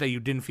something about it that you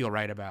didn't feel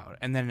right about.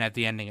 And then at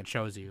the ending, it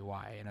shows you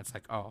why. And it's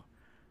like, oh,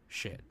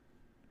 shit.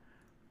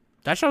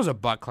 That show's a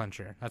butt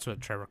clencher. That's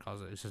what Trevor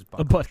calls it. It's just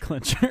A butt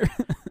clencher.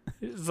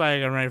 It's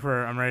like, I'm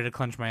ready to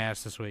clench my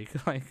ass this week.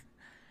 Like,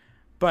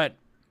 but,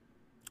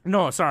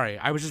 no, sorry.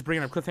 I was just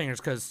bringing up cliffhangers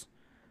because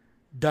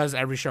does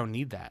every show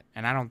need that?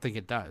 And I don't think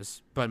it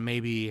does. But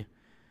maybe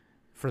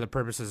for the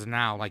purposes of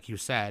now, like you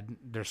said,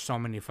 there's so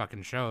many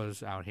fucking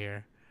shows out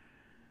here.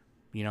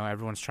 You know,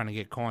 everyone's trying to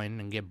get coin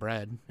and get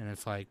bread, and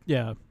it's like,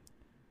 Yeah.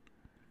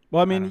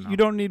 Well, I mean, don't know. you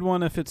don't need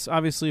one if it's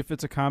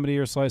a comedy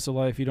or slice of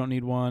life. You don't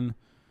need one.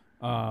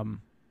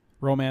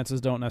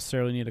 Romances don't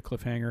necessarily need a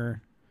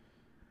cliffhanger.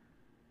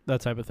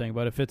 That type of thing.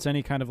 But if it's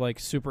any kind of like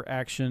super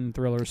action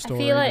thriller story,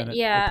 feel like- then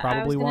yeah, it I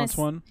probably was gonna wants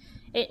one.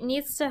 It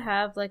needs to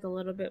have like a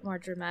little bit more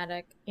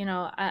dramatic. You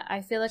know,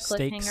 I feel like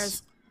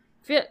Stakes.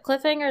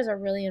 cliffhangers are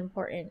really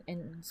important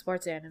in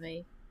sports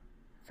anime,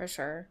 for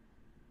sure.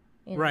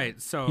 You know?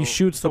 right. So He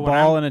shoots so the when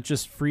ball I'm- and it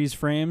just freeze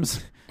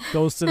frames,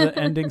 goes to the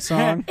ending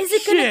song. Is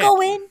it gonna Shit.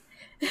 go in?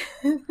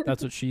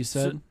 That's what she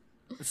said.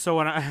 So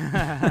what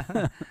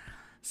I,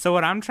 so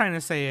what I'm trying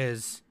to say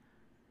is,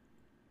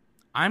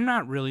 I'm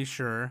not really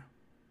sure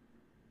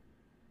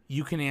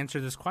you can answer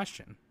this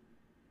question.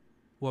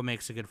 What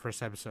makes a good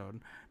first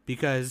episode?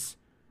 Because,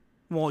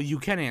 well, you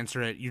can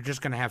answer it. You're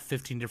just gonna have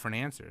 15 different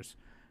answers.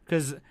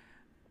 Because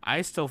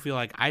I still feel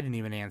like I didn't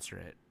even answer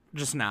it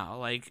just now.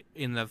 Like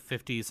in the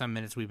 50-some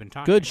minutes we've been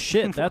talking. Good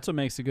shit. That's what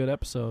makes a good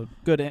episode.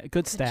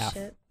 Good staff.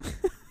 Shit.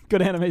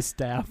 Good anime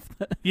staff.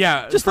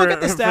 Yeah. Just look at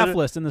the for staff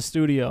list in the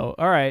studio.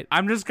 All right.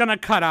 I'm just gonna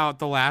cut out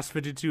the last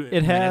 52 It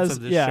minutes has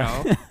of this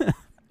yeah. show,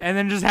 and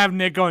then just have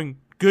Nick going,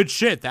 "Good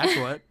shit." That's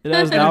what. It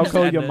has And just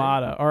Naoko end it.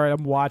 Yamada. All right,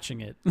 I'm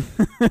watching it.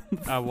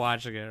 I'm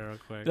watching it real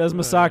quick. It has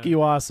Masaki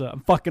Iwasa. I'm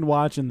fucking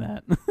watching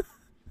that.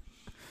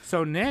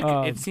 So Nick,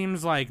 Um, it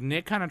seems like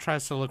Nick kind of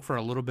tries to look for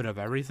a little bit of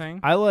everything.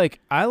 I like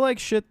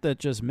shit that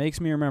just makes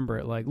me remember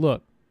it. Like,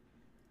 look,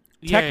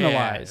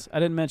 Technolize. I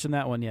didn't mention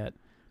that one yet.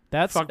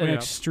 That's Fuck an me up.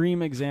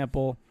 extreme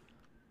example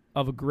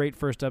of a great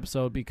first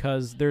episode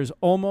because there's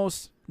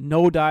almost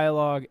no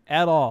dialogue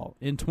at all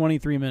in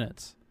 23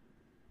 minutes.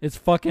 It's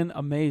fucking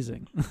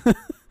amazing.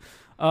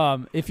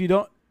 If you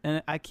don't,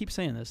 and I keep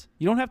saying this,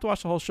 you don't have to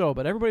watch the whole show,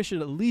 but everybody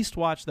should at least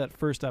watch that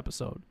first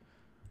episode.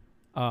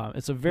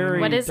 It's a very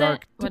What is it?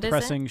 dark, What is it?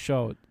 depressing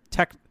show.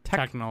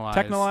 Technolize.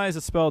 Technolize.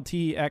 It's spelled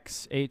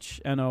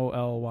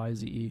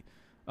TXHNOLYZE.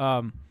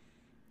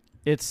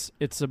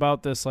 It's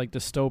about this like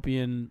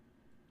dystopian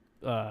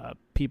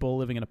people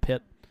living in a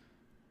pit,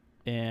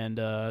 and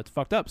it's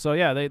fucked up. So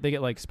yeah, they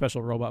get like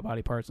special robot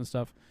body parts and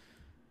stuff.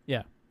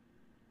 Yeah,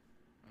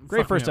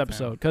 great Fuck me first up, man.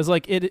 episode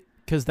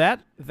because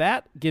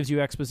that gives you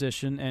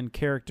exposition and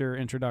character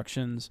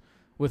introductions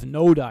with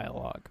no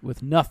dialogue,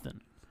 with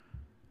nothing.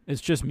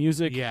 It's just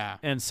music Yeah.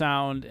 and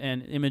sound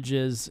and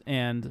images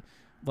and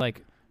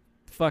like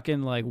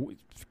fucking like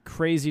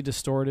crazy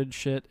distorted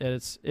shit.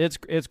 It's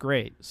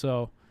great.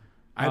 So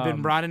I've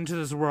been brought into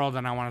this world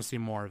and I want to see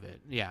more of it.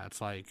 Yeah,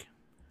 it's like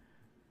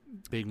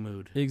big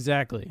mood.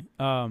 exactly.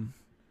 An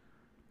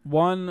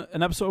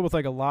episode with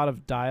like a lot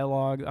of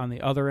dialogue on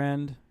the other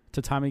end.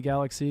 Tatami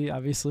Galaxy,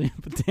 obviously,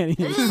 but Danny.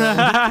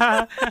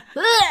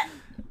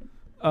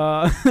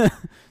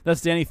 That's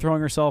Danny throwing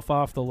herself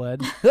off the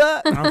ledge.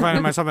 I'm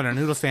finding myself in a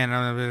noodle stand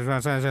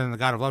and the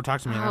God of Love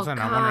talks to me and Oh, I'm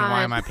wondering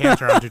why God. my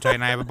pants are on too tight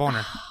and I have a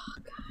boner.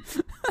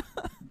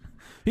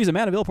 He's a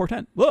man of ill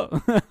portent.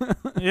 Whoa.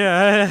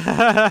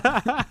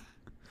 Yeah.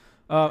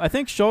 I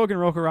think Shogun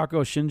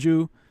Rokurako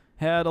Shinju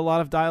had a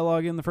lot of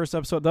dialogue in the first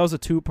episode. That was a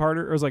two-parter.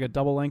 Or it was like a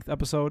double-length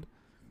episode.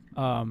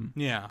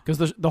 Yeah.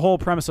 Because the whole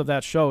premise of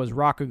that show is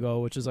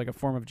Rakugo, which is like a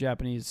form of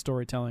Japanese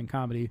storytelling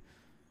comedy.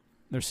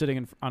 They're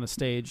sitting on a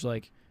stage,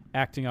 like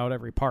acting out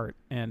every part,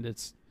 and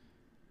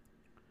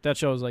that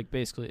show is like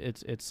basically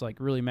it's like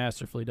really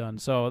masterfully done.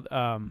 So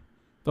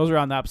those are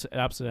on the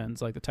opposite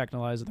ends, like the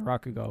Technolize and the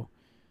Rakugo.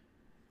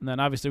 And then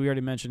obviously we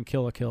already mentioned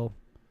Kill la Kill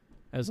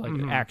as like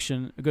Mhm.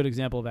 action, a good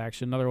example of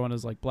action. Another one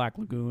is like Black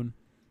Lagoon.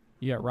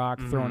 You got Rock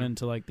thrown Mhm.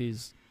 into like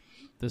this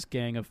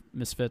gang of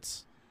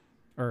misfits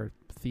or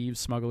thieves,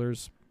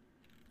 smugglers.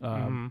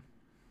 Fucking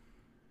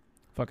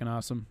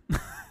awesome.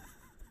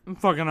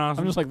 Fucking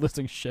awesome. I'm just like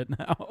listing shit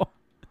now.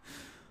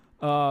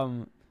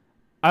 I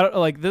don't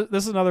like this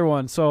is another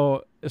one.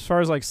 So as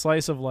far as like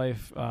slice of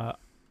life,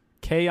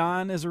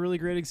 K-On! Is a really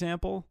great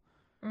example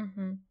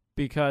Mm-hmm.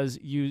 because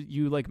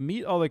you like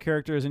meet all the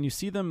characters and you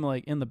see them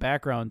like in the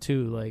background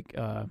too. Like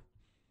I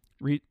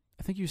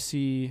think you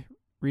see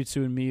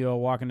Ritsu and Mio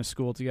walking to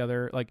school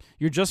together. Like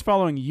you're just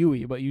following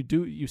Yui, but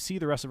you see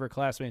the rest of her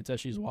classmates as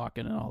she's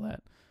walking and all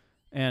that.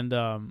 And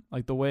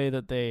like the way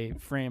that they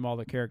frame all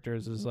the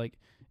characters is like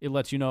it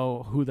lets you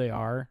know who they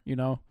are, you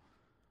know.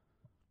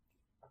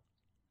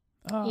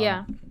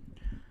 Yeah.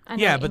 I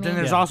know yeah, what but you then mean.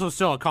 there's Yeah. also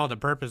still a call to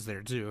purpose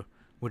there too,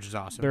 which is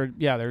awesome.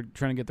 They're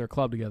trying to get their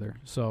club together.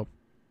 So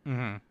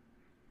And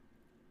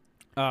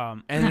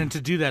then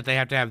to do that, they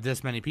have to have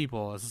this many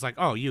people. It's just like,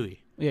 oh,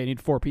 Yui. Yeah, you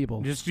need 4 people.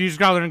 You just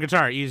gotta learn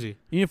guitar, easy.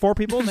 You need 4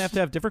 people, and they have to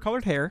have different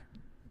colored hair.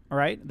 All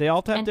right, they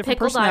all have And different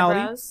pickled personality.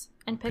 eyebrows.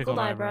 And pickled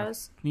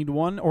eyebrows. You need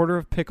 1 order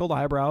of pickled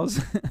eyebrows.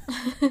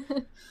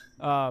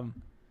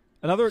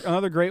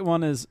 Another great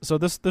one is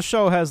this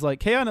show has like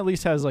K-On! At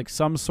least has like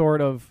some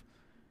sort of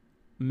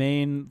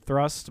main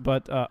thrust,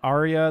 but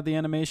Aria the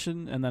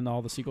animation and then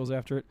all the sequels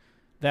after it.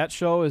 That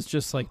show is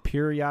just like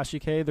pure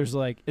Yashike. There's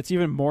like it's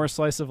even more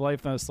slice of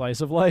life than a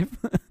slice of life.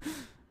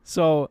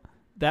 So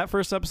that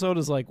first episode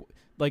is like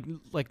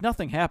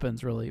nothing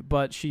happens really,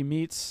 but she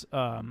meets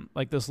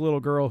like this little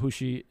girl who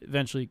she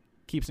eventually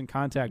keeps in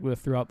contact with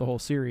throughout the whole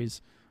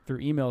series through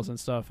emails and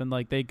stuff, and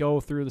like they go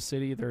through the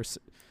city.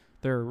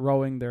 They're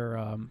rowing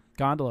their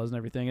gondolas and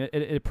everything.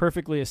 It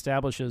perfectly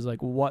establishes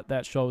like what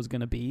that show is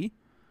going to be,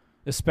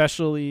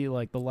 especially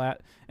like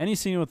any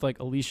scene with like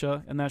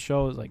Alicia in that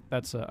show is like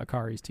that's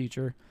Akari's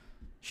teacher.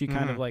 She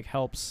kind of like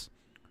helps,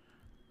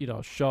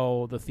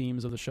 show the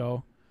themes of the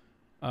show.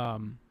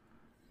 And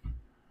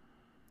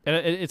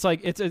it's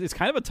like it's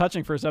kind of a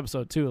touching first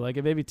episode too. Like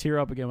it made me tear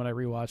up again when I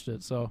rewatched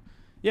it. So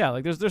yeah,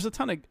 like there's a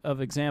ton of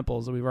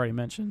examples that we've already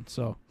mentioned.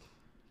 So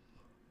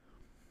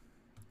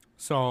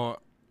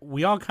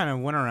we all kind of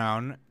went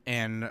around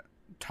and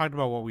talked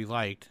about what we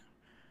liked.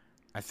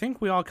 I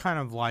think we all kind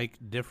of like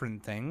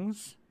different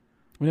things.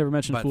 We never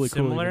mentioned But Fooly Cooley,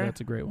 similar? but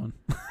that's a great one.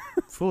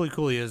 Fully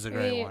Cooley is a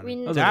great one.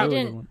 That was That- a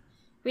really good one.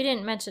 We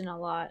didn't mention a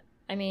lot.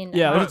 I mean,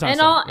 Yeah, there's a ton of and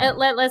stuff,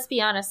 all. yeah. Let's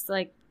be honest.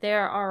 Like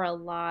there are a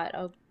lot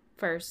of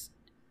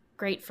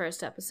great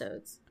first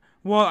episodes.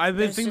 Well, I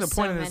There's think the just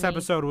point so of this many.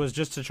 episode was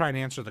just to try and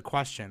answer the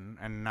question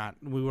and not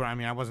I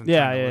wasn't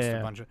Yeah, trying to yeah, list yeah.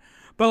 a bunch of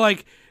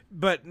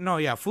but no,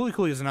 yeah, Fully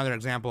Cooley is another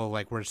example of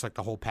like where it's like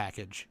the whole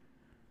package.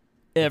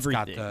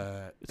 Everything. It's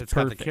got It's the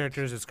perfect.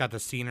 characters, it's got the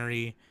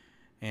scenery,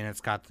 and it's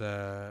got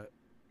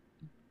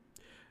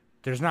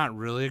there's not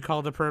really a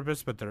call to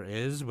purpose, but there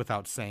is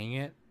without saying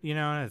it,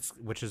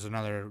 which is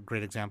another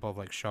great example of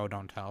like show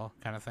don't tell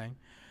kind of thing.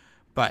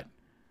 But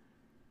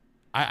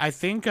I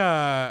think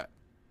the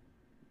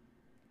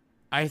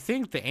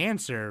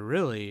answer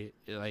really,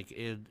 like,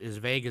 as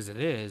vague as it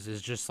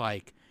is just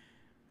like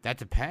that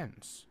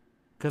depends.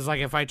 Because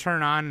like if I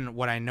turn on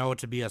what I know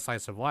to be a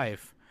slice of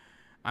life,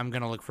 I'm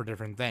gonna look for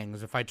different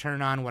things. If I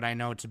turn on what I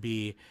know to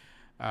be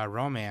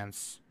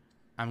romance,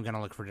 I'm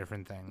gonna look for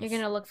different things. You're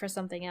gonna look for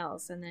something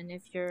else, and then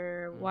if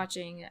you're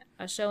watching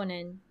a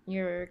shonen,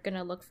 you're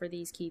gonna look for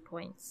these key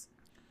points.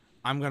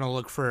 I'm gonna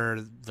look for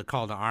the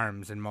call to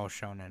arms in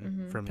most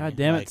shonen for me. God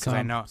damn it, 'cause I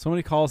son. know So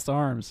many calls to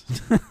arms.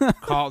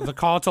 the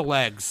call to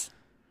legs.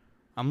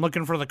 I'm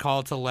looking for the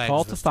call to legs.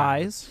 Call to this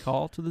time. thighs.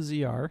 Call to the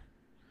ZR.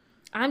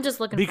 I'm just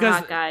looking Because- for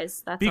hot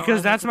guys. That's all because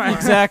I'm that's looking my- for.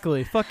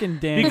 Exactly. Fucking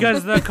damn.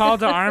 Because the call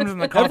to arms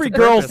and the call Every to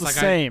girl's purpose, the like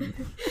same.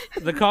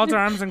 the call to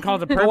arms and call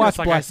to Go purpose, watch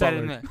like Black I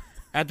said Butler.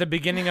 at the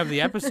beginning of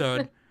the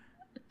episode,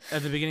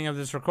 at the beginning of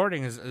this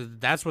recording, is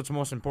that's what's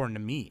most important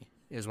to me.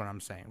 Is what I'm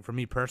saying for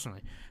me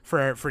personally.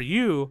 For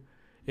you,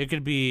 it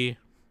could be,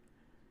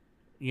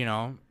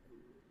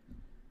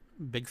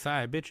 big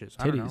thigh bitches.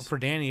 I don't know. Titties. For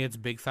Danny, it's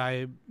big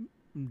thigh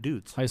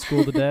dudes. High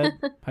School the Dead.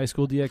 High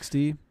School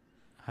DxD.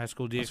 High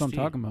school DxD. That's what I'm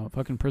talking about.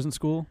 Fucking prison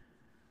school.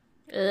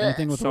 Ugh.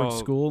 Anything with the word So-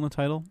 school in the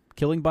title.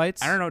 Killing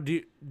Bites. I don't know.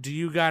 Do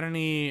you got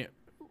any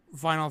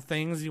final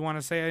things you want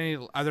to say?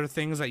 Any other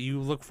things that you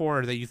look for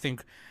or that you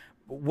think?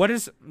 What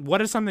is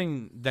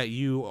something that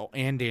you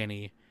and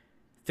Danny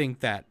think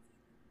that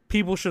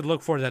people should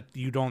look for that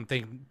you don't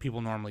think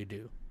people normally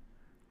do?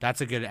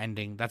 That's a good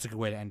ending. That's a good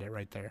way to end it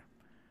right there.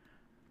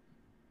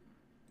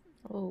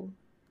 Oh.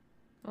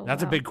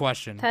 That's a wow. big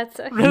question. That's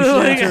You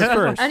should answer it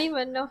first. I don't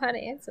even know how to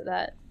answer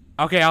that.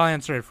 Okay, I'll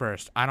answer it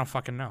first. I don't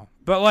fucking know.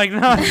 But like, no,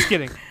 I'm just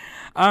kidding.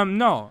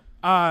 No.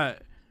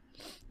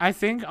 I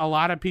think a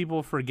lot of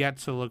people forget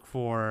to look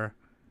for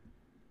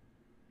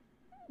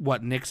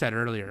what Nick said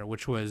earlier,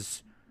 which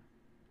was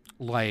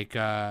like,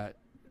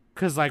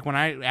 because like when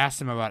I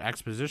asked him about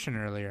exposition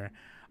earlier,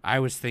 I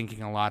was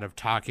thinking a lot of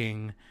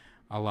talking,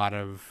 a lot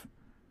of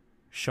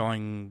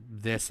showing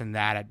this and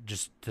that at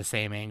just the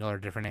same angle or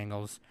different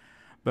angles.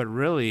 But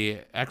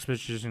really,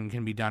 exposition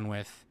can be done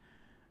with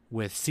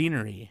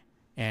scenery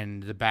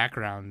and the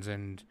backgrounds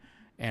and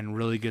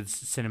really good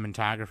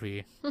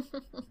cinematography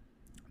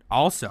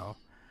also.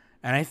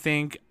 And I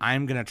think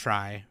I'm going to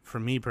try, for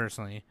me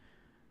personally,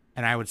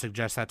 and I would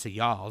suggest that to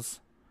y'all's,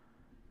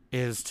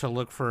 is to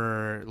look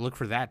for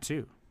that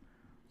too.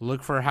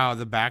 Look for how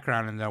the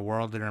background and the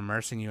world that are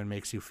immersing you and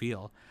makes you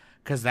feel.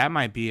 Because that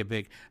might be a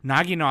big...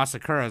 Nagi no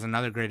Asakura is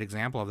another great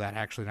example of that,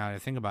 actually, now that I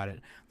think about it.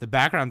 The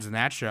backgrounds in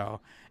that show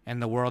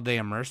and the world they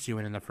immersed you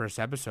in the first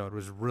episode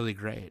was really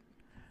great.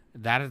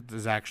 That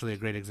is actually a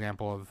great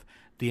example of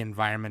the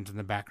environment and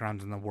the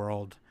backgrounds in the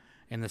world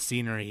and the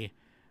scenery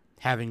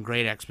having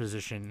great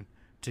exposition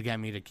to get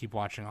me to keep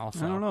watching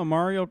also. I don't know.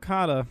 Mario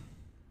Kata.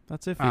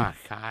 That's iffy. Ah,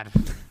 God.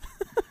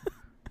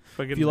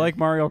 If you like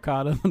Mario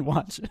Kata, then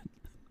watch it.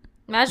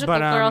 Magical But,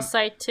 Girl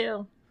Sight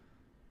too.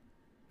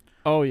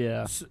 Oh,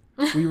 yeah.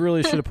 We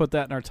really should have put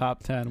that in our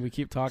top 10. We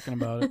keep talking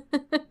about it.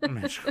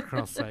 Magical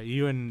Girl site.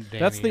 You and Danny.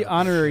 That's the are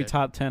honorary shit.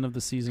 top 10 of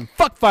the season.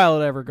 Fuck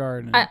Violet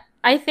Evergarden.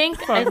 I think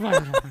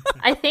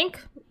I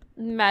think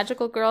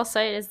Magical Girl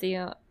Site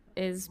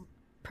is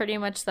pretty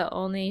much the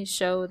only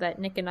show that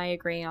Nick and I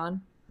agree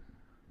on.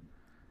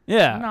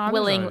 yeah.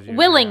 No, there's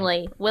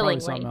Willingly. Probably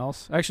something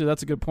else. Actually,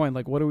 that's a good point.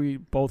 Like, what do we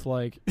both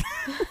like?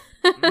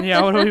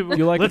 Yeah, what do we?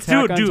 You like let's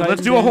Attack do, on dude. Let's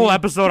Titan, do a whole Danny?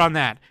 episode on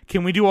that.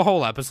 Can we do a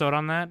whole episode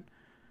on that?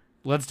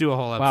 Let's do a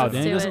whole Wow, episode.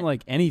 Danny do doesn't it.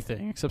 like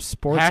anything except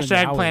sports.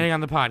 Hashtag and planning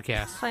on the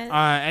podcast. Plan-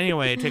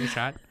 Anyway, take a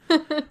shot.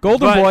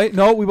 Golden But- Boy.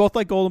 No, we both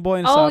like Golden Boy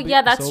and Oh Asobi.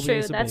 yeah, that's Asobi, true.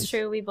 Ace of That's Base.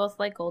 true. We both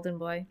like Golden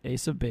Boy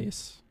Ace of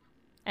Base.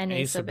 and Ace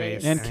Ace of of Base.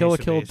 Base. And And Kill a Ace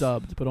of Kill Base.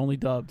 dubbed, but only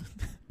dubbed.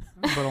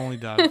 But only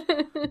dubbed.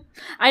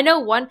 I know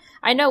one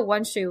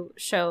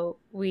show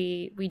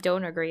we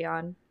don't agree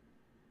on.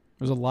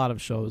 There's a lot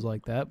of shows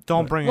like that.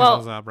 Don't but- bring Well,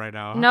 those up right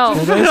now. No,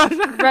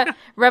 Well,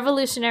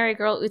 Revolutionary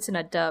Girl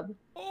Utena dub.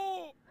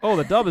 Oh,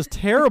 the dub is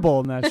terrible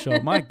in that show.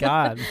 My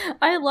God.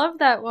 I love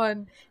that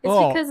one. It's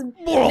Oh. because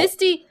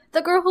Misty,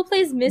 the girl who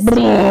plays Misty,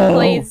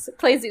 plays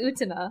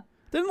Utena.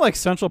 Didn't like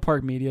Central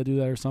Park Media do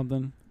that or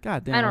something?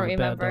 God damn, I don't that was a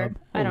bad remember. dub.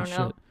 I Holy don't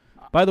know. shit.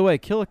 By the way,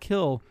 Kill a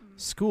Kill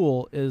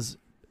school is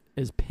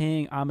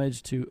paying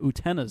homage to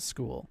Utena's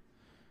school.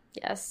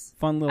 Yes.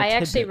 Fun little I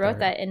actually tidbit wrote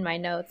there. that in my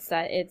notes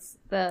that it's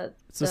the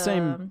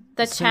same-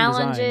 the same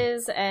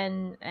challenges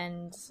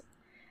and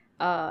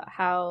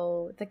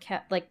how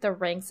the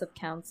ranks of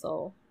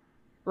council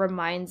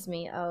reminds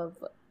me of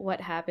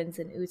what happens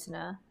in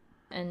Utena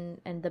and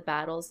the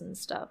battles and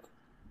stuff.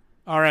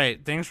 All right.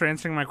 Thanks for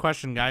answering my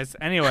question, guys.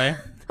 Anyway,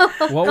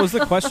 What was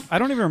the question? I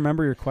don't even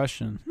remember your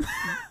question.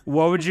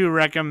 what would you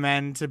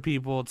recommend to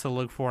people to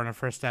look for in a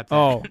first step?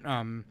 Oh.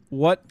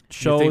 What think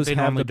shows they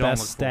have normally the don't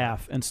best look for?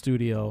 staff and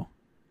studio?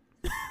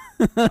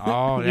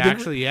 Oh, We didn't-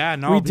 actually, yeah.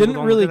 No, we people didn't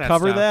don't really look at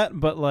cover stuff. that,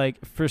 but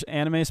like for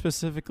anime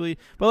specifically.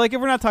 But like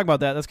if we're not talking about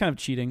that, that's kind of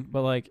cheating.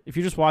 But like if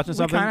you're just watching We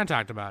something, kind of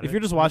talked about it. if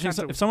you're just We watching,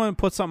 kinda- if someone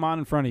puts something on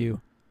in front of you,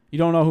 you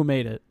don't know who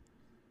made it.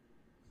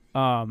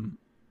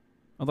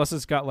 Unless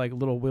it's got like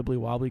little wibbly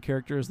wobbly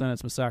characters, then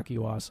it's Masaki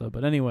Uasa.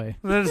 But anyway,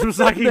 That's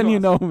Masaki then you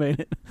Uasa. know who made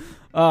it.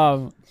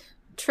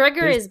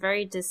 Trigger There's- is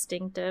very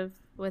distinctive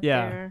with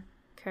Yeah. their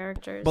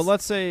characters. But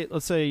let's say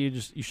you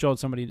showed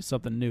somebody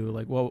something new.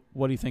 Like what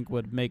do you think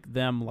would make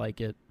them like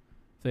it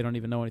if they don't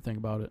even know anything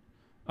about it?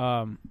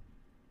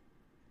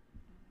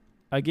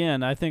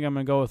 Again, I think I'm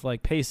gonna go with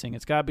like pacing.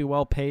 It's gotta be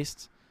well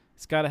paced.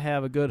 It's gotta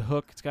have a good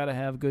hook. It's gotta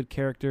have good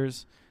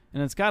characters,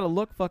 and it's gotta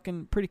look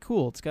fucking pretty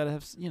cool. It's gotta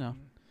have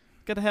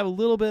gotta have a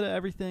little bit of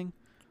everything.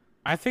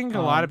 I think a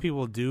lot of Um,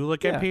 people do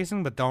look yeah. at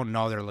pacing, but don't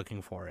know they're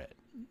looking for it.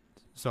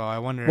 So I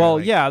wonder. Well,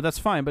 like, yeah, that's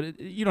fine, but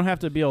you don't have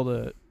to be able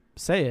to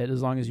say it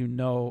as long as you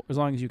know, as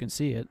long as you can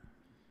see it.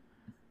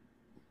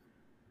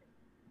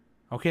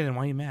 Okay, then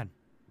why are you mad?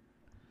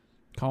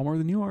 Calmer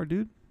than you are,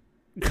 dude.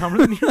 Calmer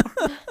than you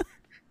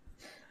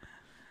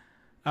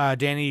are.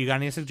 Danny, you got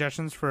any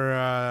suggestions for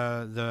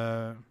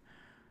the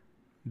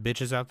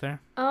bitches out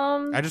there?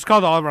 I just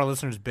called all of our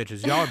listeners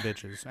bitches. Y'all are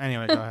bitches.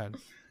 Anyway, go ahead.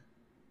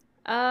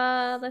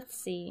 Let's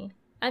see.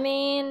 I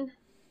mean,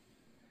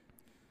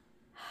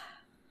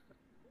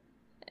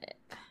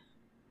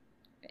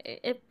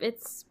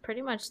 it's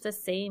pretty much the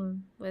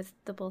same with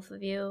the both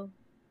of you.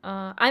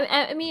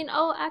 I mean,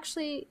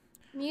 actually,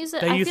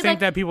 music. That I you feel think like,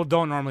 that people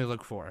don't normally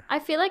look for. I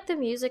feel like the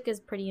music is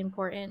pretty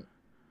important.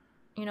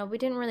 You know, we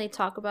didn't really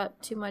talk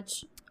about too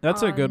much.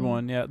 That's a good on-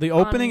 one. Yeah, the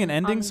opening and on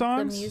ending the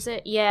songs.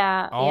 music,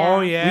 yeah. Oh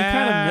We yeah.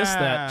 kind of missed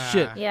that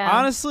shit. Yeah.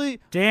 Honestly,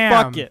 Damn.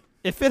 fuck it.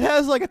 If it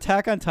has like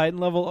Attack on Titan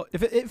level,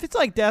 if it's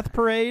like Death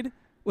Parade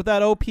with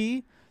that OP,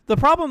 the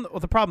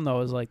problem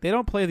though is like they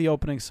don't play the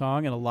opening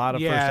song in a lot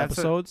of Yeah, first that's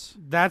episodes.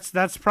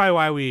 That's probably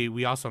why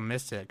we also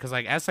missed it, because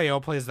like SAO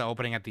plays the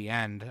opening at the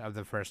end of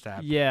the first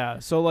app. Yeah,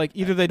 so like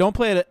either they don't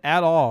play it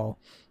at all,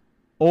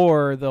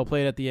 or they'll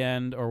play it at the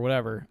end or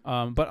whatever.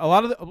 But a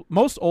lot of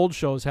most old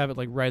shows have it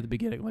like right at the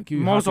beginning. Like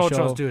Most old Hakusho.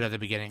 shows do it at the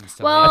beginning.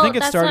 Still. Well, I think it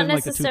that's started not in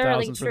like the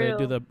necessarily 2000s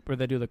true. where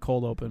they do the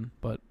cold open.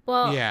 But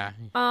Well, yeah.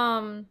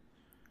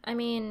 I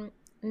mean,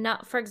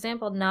 not for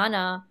example,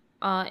 Nana.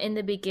 In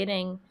the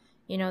beginning,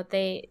 you know,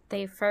 they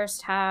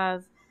first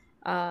have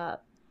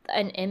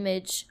an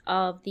image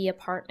of the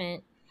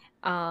apartment,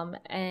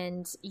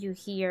 and you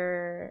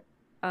hear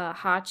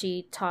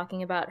Hachi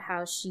talking about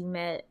how she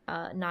met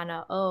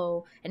Nana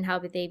O and how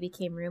they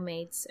became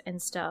roommates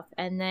and stuff,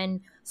 and then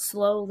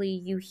slowly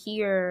you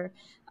hear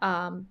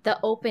the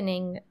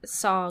opening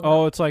song.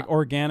 oh, it's like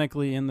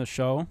organically in the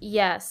show.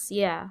 Yes,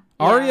 yeah.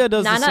 Arya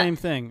does Nana, the same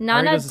thing.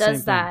 Nana Arya the same does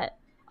thing. that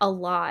a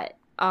lot.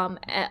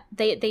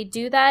 They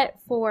do that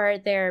for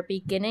their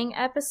beginning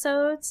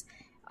episodes,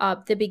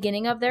 the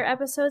beginning of their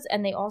episodes,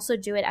 and they also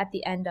do it at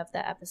the end of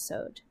the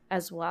episode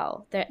as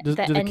well. Do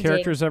the ending.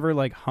 characters ever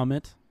like hum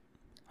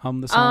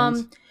the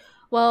songs?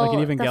 Well, Like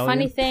in the Evangelion?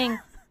 funny thing,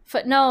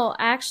 no,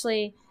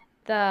 actually,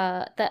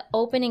 the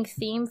opening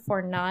theme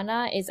for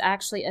Nana is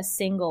actually a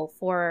single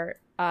for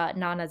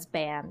Nana's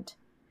band.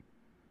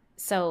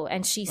 So,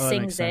 and she Oh, that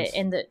sings makes it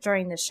sense.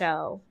 during the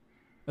show.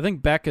 I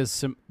think Beck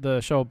is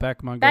the show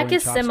Beck Mongolian Beck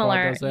is Chop Squad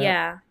similar. does that.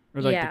 Yeah.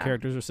 Or like yeah. the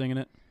characters are singing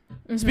it.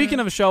 Mhm. Speaking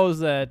of shows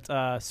that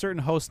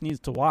certain host needs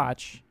to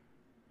watch,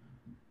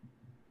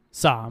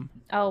 Sam.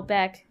 Oh,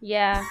 Beck.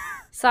 Yeah.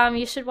 Sam,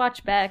 you should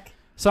watch Beck.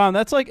 Sam,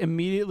 that's like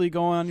immediately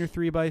going on your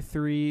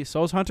 3x3.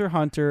 So's Hunter x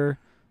Hunter.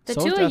 The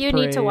so's two of Death you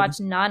need to Parade. watch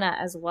Nana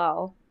as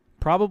well.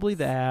 Probably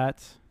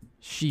that.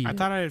 I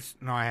thought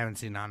no, I haven't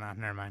seen Nana.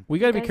 Never mind. We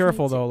gotta You be guys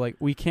careful need to though. Like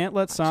we can't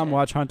let Sam it.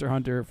 watch Hunter x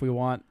Hunter if we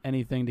want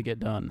anything to get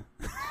done.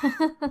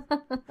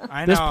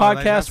 I This know, like,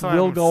 podcast that's why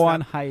will I'm go upset.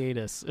 on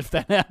hiatus if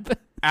that happens.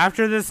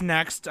 After this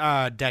next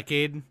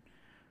decade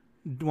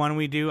one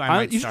we do. I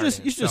might you start should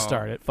it, just so-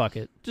 start it. Fuck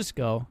it. Just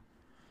go.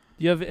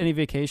 Do you have any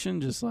vacation?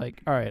 Just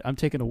like, all right, I'm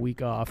taking a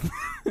week off.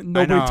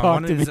 Nobody I know,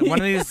 talk to me.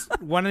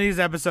 one of these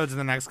episodes in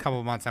the next couple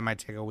of months, I might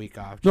take a week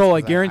off. just No,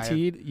 like 'cause I-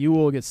 guaranteed, you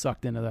will get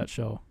sucked into that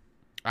show.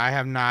 I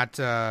have not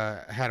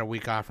had a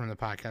week off from the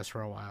podcast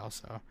for a while,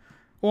 so.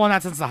 Well,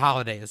 not since the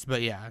holidays,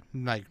 but yeah,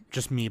 like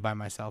just me by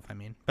myself. I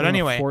mean, but I'm gonna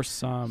anyway, force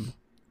some.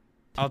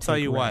 I'll tell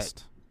you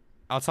what.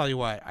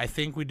 I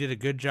think we did a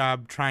good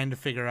job trying to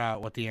figure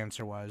out what the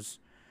answer was,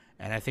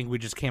 and I think we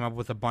just came up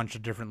with a bunch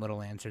of different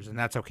little answers, and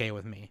that's okay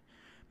with me,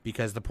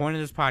 because the point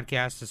of this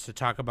podcast is to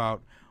talk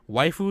about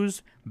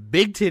waifus,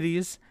 big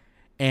titties,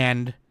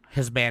 and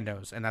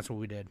husbandos, and that's what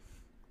we did.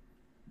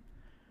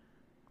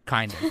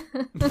 Kind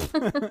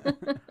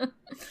of.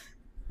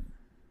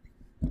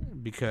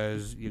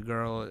 Because your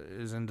girl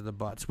is into the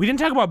butts. We didn't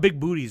talk about big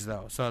booties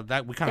though, so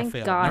that we kind of Thank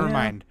failed. God. Never Yeah.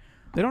 mind.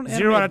 They don't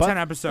 0 out of 10 They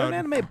don't episode.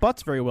 animate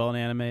butts very well in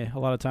anime a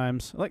lot of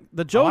times. Like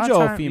the A lot of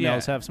JoJo time-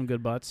 females yeah. have some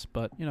good butts,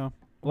 but you know,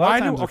 a lot Why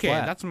of do times they're okay?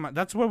 flat.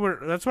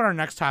 That's what our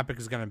next topic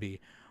is gonna be.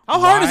 How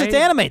hard is it Why- to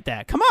animate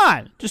that? Come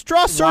on, just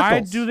draw circles. Why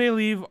do they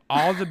leave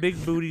all the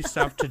big booty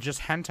stuff to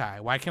just hentai?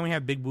 Why can't we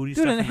have big booty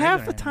Dude, stuff? and in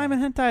half the regular time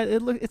anime? in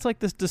hentai, it's like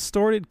this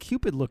distorted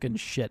Cupid looking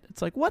shit.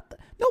 It's like, what?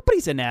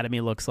 Nobody's anatomy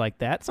looks like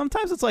that.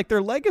 Sometimes it's like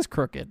their leg is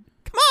crooked.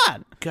 Come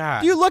on.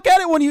 God. Do you look at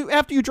it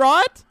after you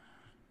draw it?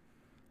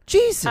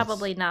 Jesus.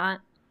 Probably not.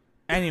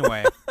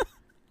 Anyway,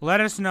 let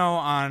us know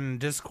on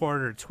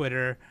Discord or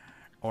Twitter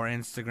or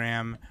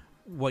Instagram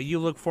what you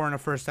look for in a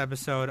first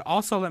episode.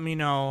 Also, let me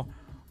know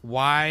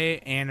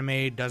why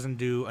anime doesn't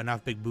do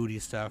enough big booty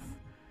stuff,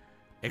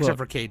 except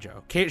for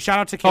Keijo. Shout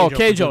out to Keijo. Oh, for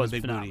doing Keijo the is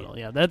big phenomenal.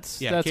 booty. Yeah,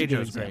 that's a good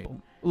Keijo's great.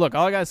 example. Look,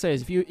 all I gotta say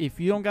is if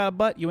you don't got a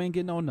butt, you ain't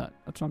getting no nut.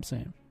 That's what I'm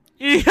saying.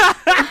 Yeah.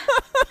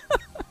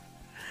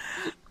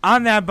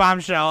 On that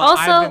bombshell,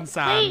 Also, I've been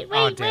Sam. wait,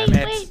 Oh, wait, damn wait,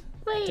 it. wait,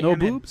 wait. No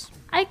Damn it. boobs.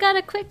 I got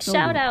a quick No.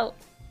 shout out.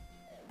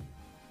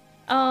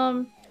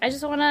 I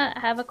just want to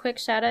have a quick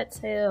shout out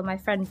to my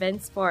friend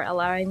Vince for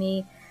allowing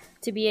me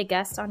to be a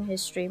guest on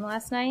his stream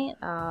last night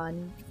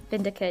on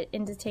Vindicate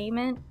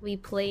Entertainment. We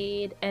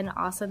played an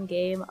awesome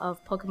game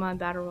of Pokemon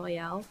Battle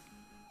Royale.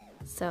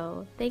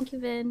 So, thank you,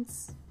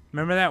 Vince.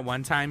 Remember that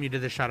one time you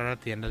did the shout out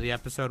at the end of the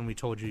episode and we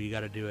told you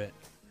got to do it?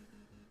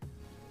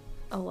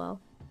 Oh, well.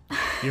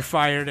 You're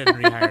fired and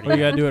rehired. Oh, you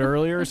gotta do it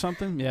earlier or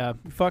something? Yeah,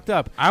 you fucked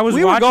up. I was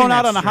we were watching going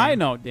that out on a high stream.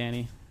 note,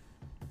 Danny.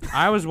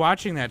 I was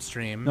watching that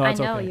stream. No, I that's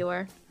know okay. you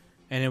were.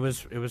 And it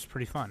was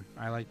pretty fun.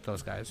 I liked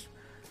those guys.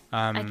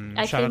 I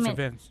Shout out came to in-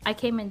 Vince. I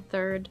came in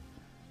third,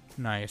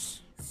 Nice.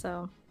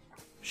 so.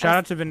 Shout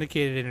out to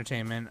Vindicated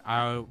Entertainment.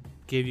 I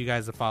gave you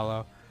guys a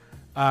follow.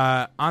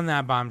 On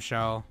that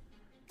bombshell,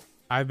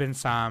 I've been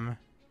Sam,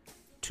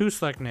 Too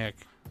Slick Nick,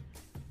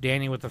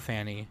 Danny with the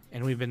Fanny,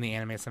 and we've been the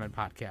Anime Summit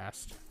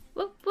Podcast.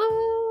 Woo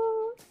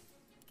woo!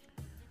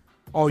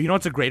 Oh, you know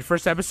what's a great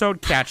first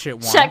episode? Catch It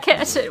 1. Check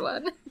it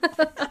one.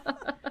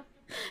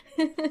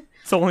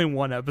 It's only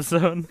one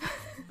episode.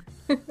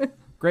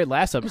 Great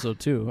last episode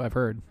too. I've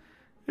heard.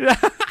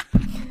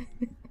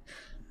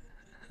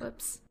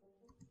 Whoops.